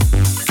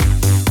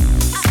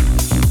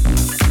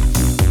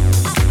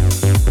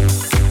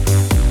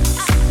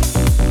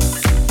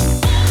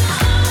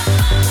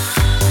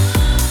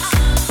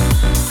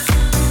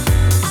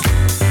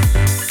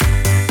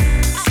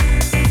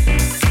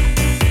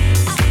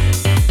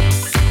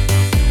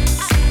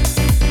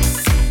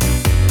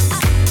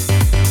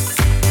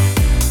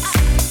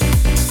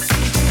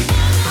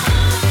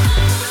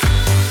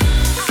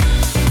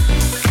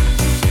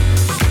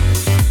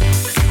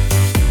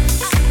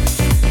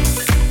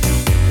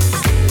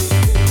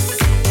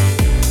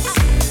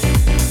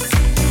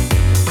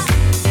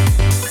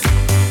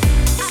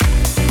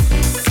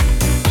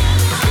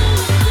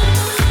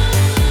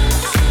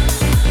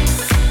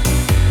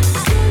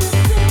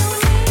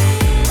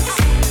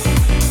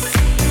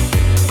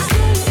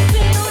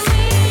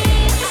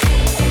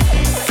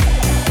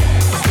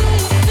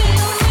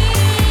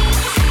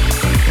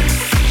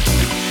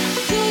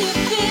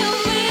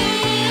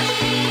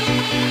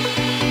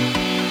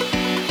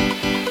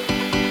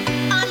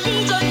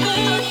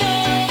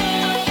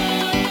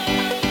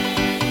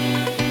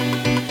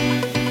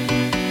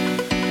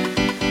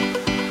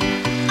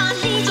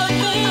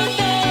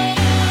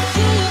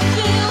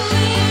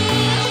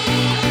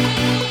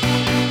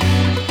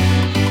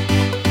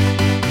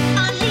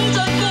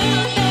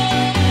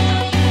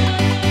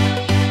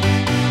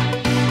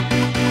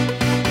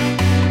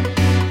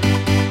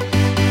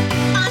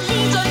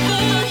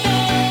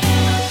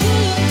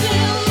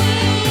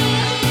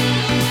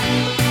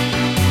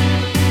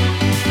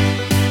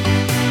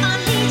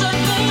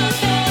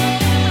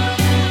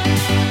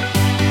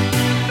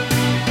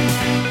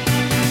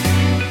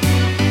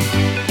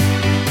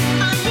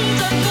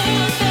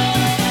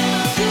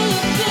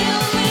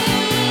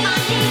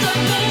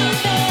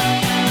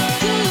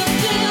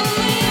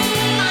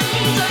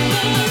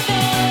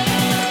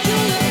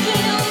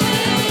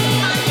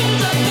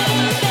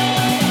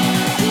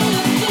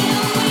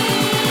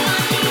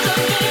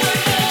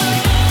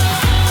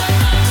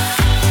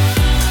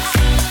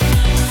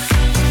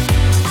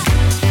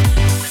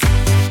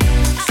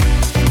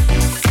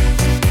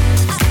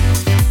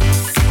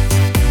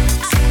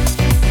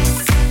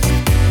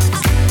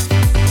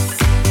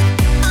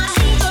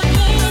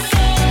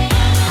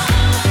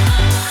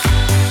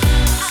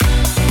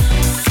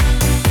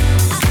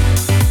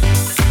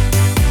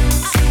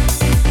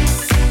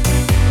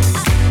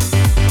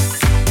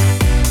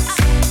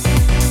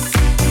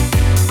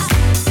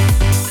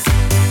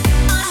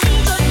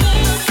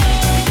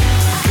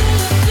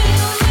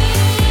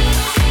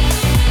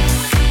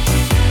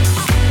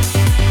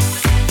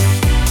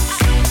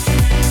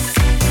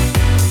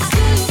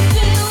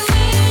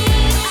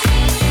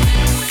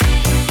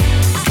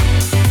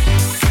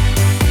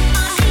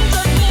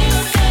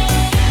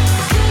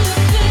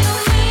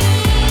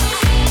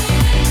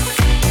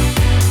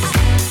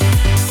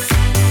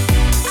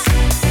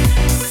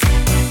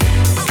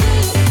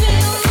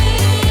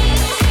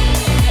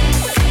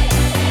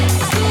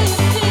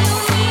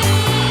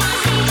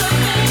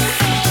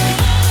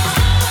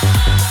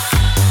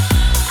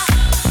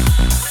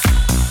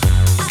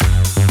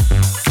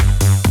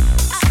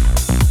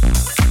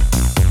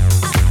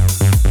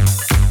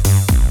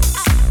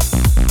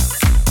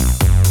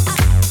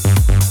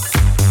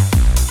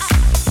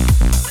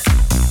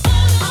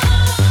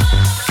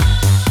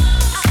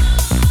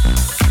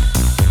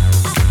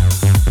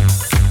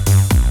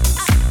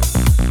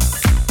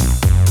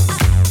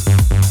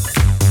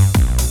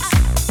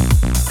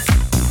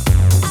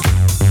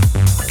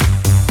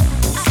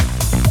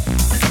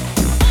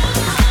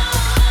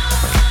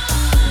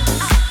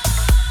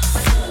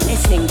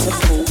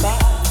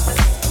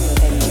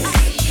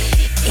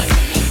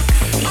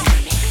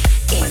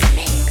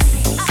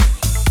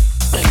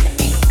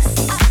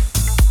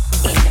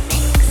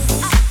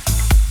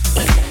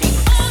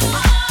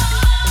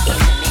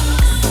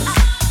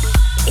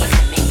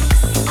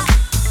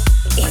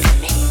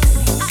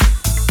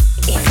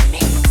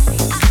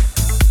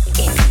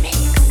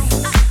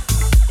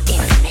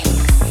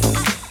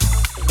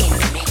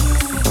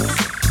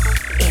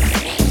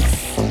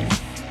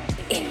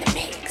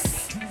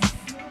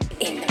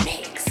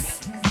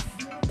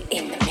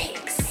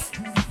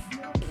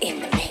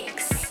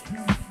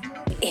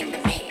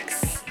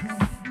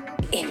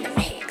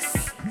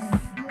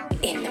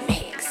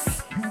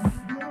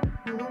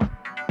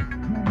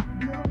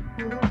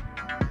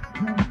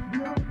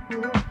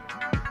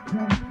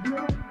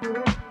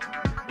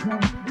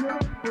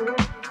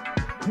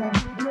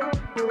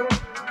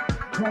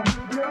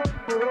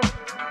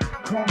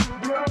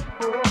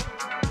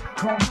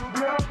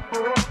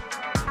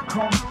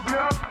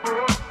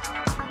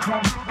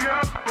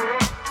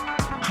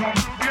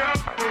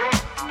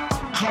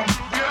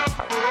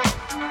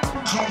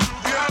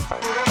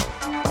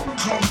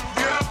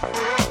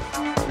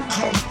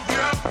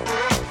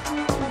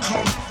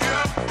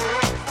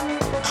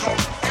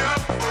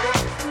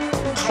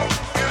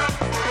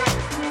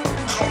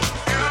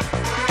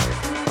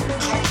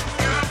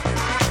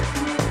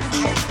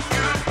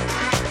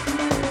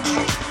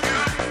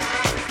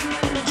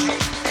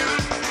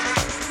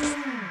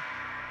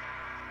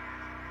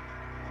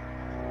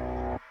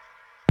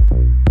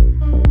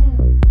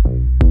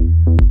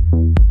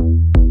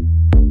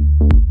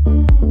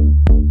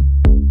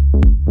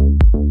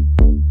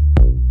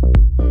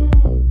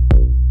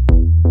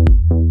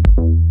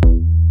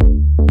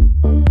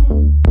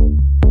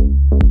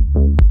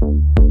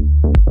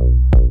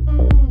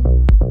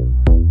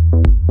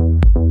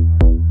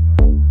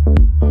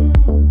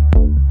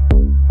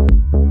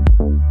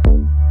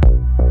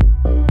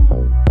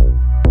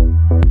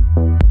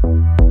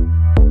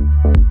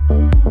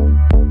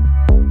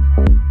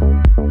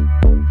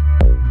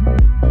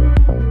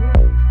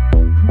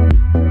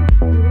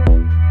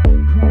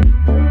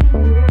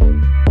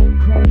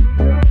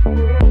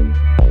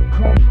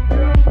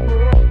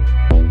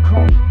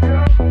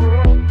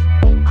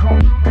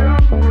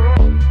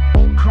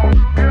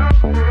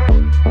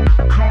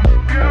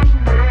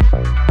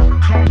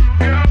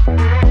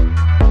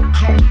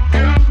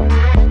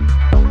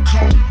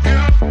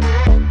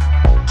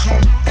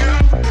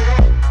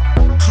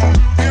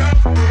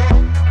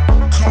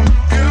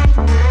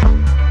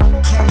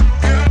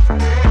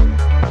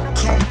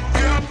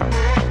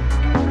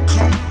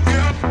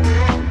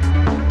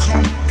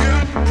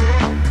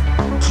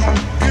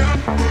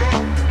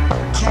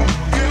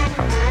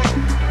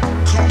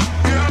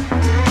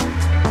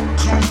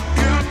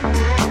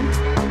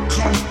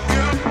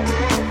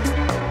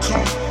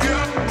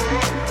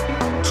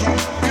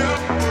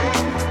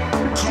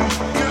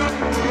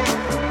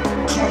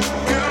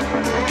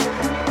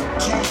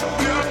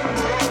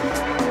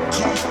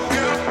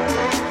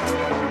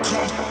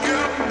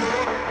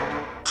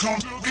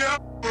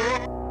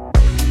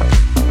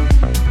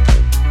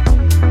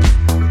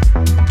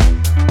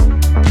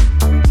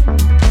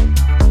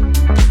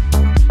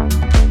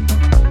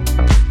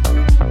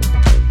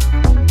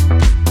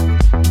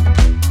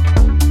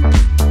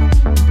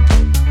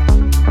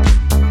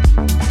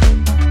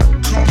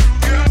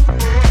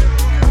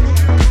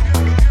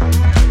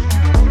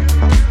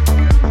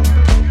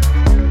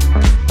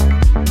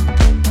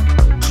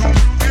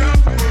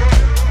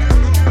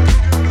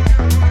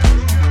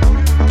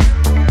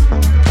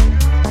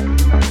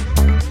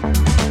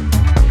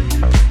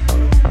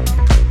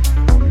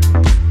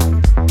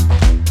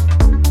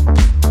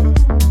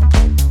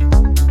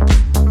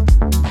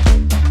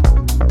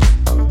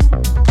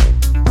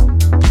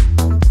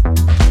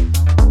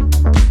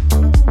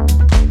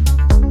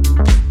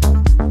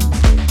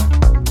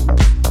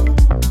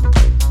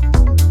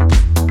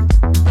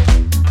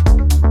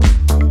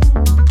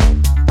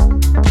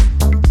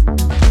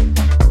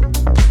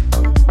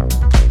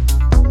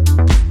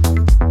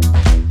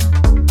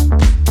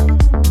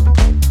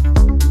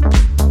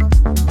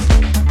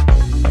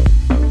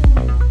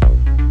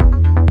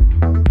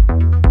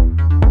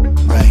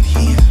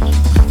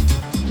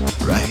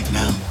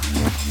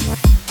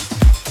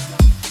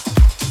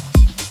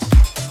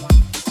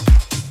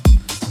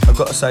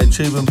 got to say,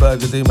 Tube and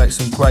Burger do make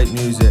some great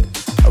music.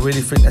 I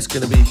really think that's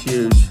going to be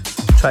huge.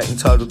 Track and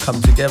Toad will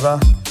come together.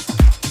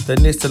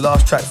 Then this, the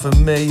last track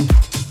from me,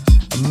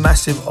 a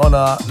massive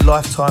honour,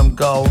 lifetime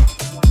goal,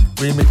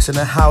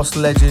 remixing a house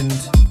legend,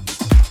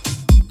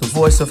 the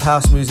voice of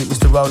house music,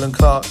 Mr. Roland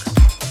Clark.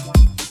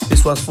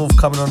 This one's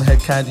forthcoming on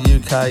Head Candy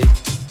UK.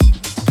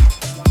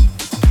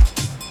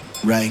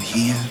 Right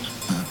here,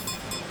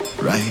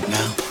 right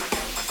now.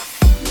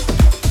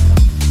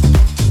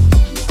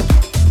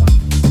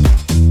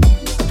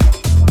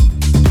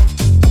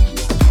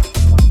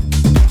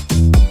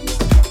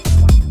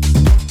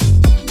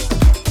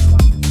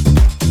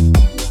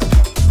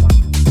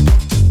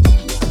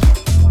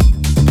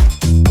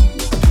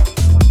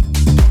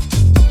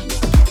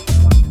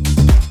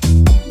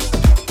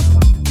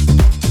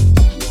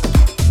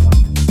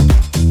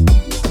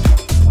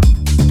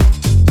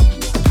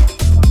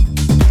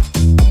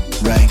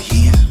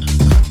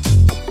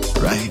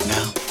 Right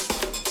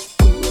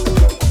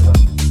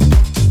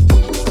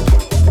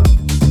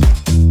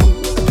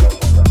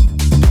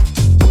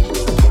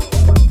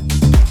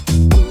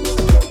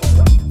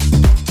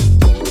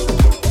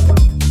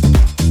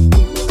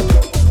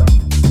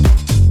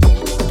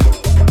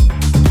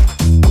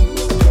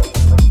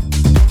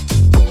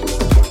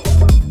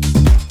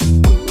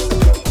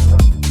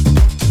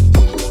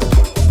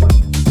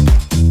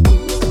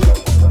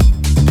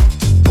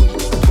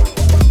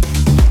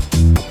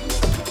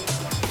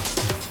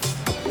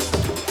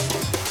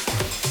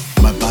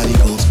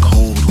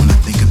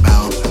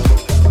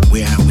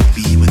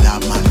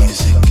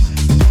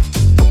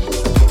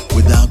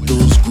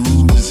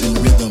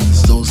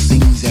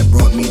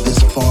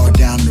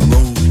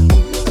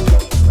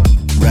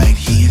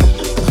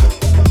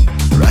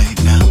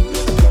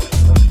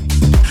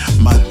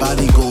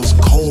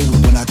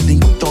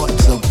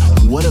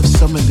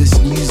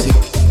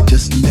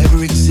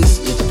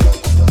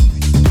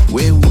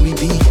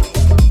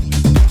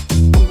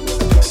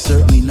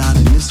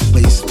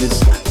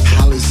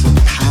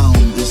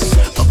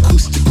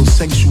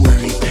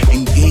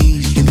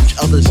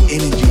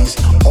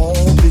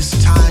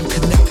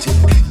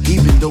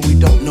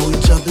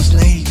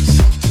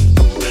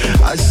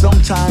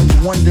sometimes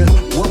wonder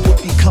what would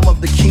become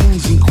of the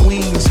kings and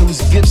queens whose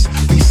gifts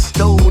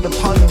bestowed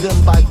upon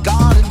them by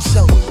God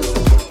himself.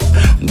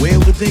 Where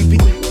would they be?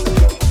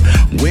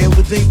 Where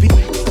would they be?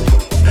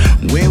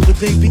 Where would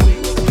they be?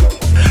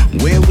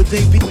 Where would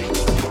they be?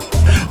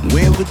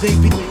 Where would they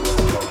be?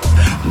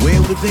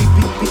 Where would they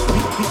be?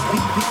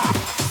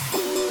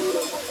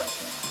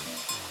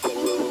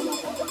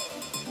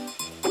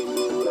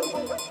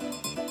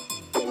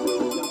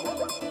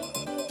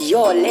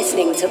 You're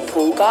listening to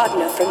Paul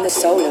Gardner from the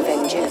Soul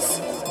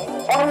Avengers.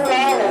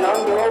 Online and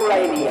on your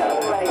radio.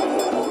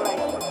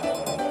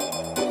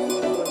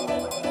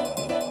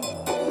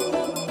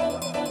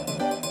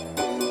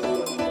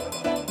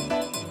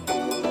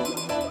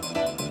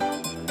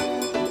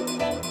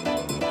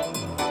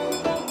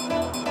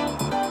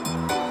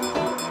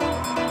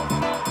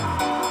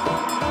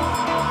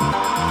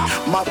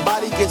 My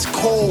body gets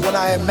cold when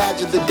I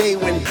imagine the day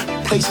when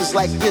places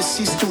like this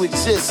cease to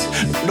exist.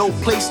 No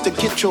place to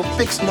get your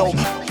fix, no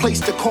place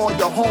to call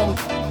your home.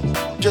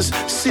 Just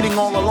sitting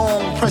all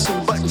alone,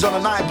 pressing buttons on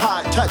an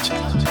iPod Touch.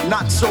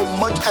 Not so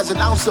much as an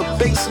ounce of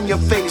bass in your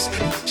face.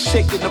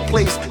 Shaking the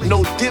place,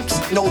 no dips,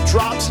 no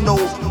drops, no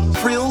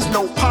frills,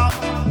 no pop.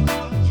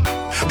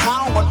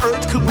 How on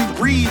earth could we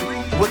breathe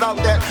without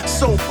that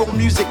soulful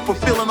music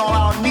fulfilling all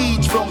our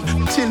needs from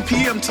 10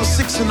 p.m. till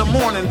 6 in the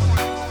morning?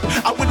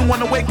 I wouldn't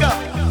want to wake up.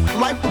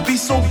 Life would be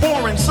so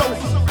boring, so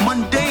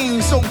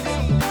mundane, so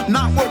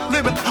not worth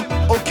living.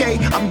 Okay,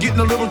 I'm getting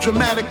a little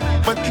dramatic,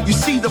 but you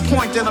see the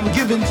point that I'm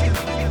giving.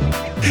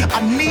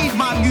 I need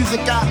my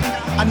music,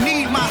 I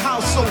need my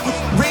house, so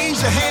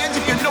raise your hands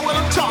if you know what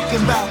I'm talking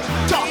about.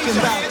 Talking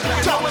about,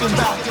 talking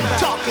about,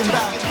 talking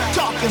about,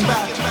 talking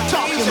about,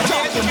 talking,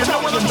 talking, you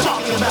know what I'm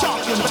talking about.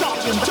 Talking,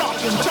 talking,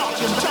 talking,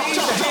 talking, raise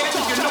your hands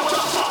if you know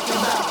what I'm talking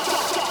about.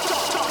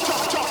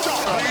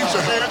 Raise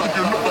your hands if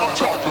you know what I'm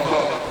talking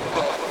about.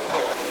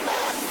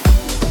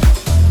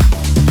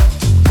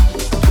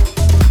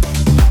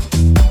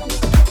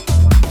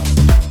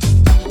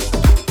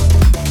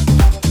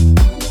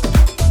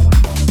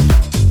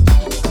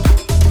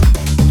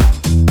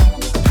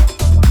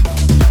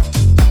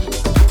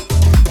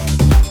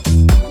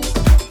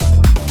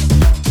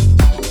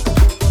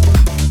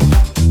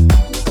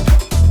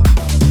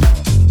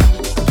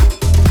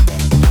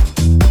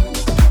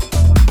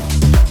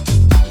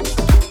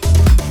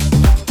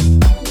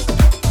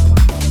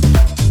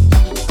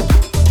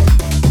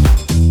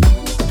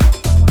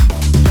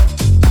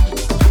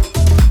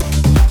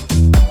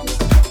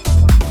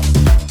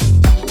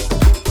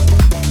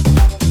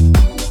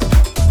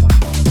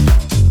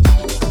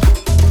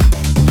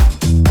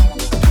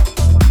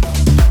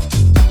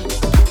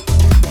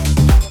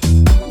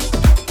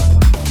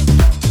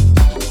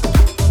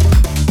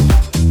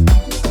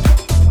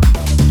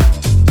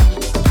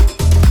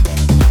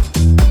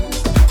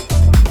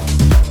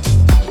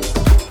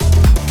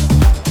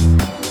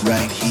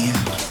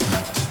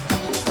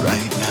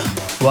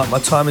 My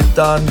time is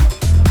done.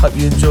 Hope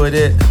you enjoyed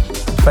it.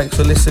 Thanks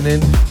for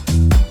listening.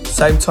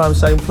 Same time,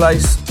 same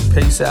place.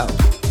 Peace out.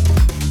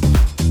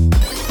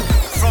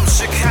 From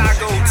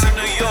Chicago to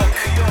New York,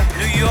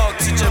 New York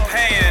to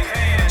Japan,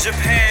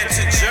 Japan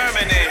to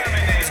Germany,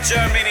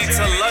 Germany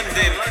to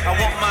London. I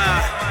want my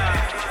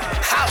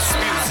house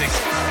music.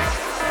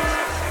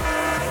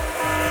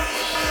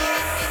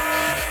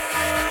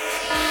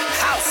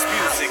 House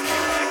music.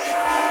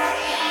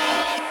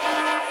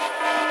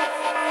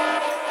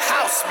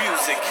 House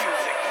music.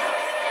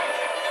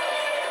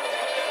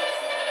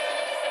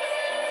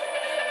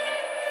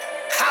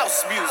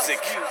 House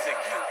music.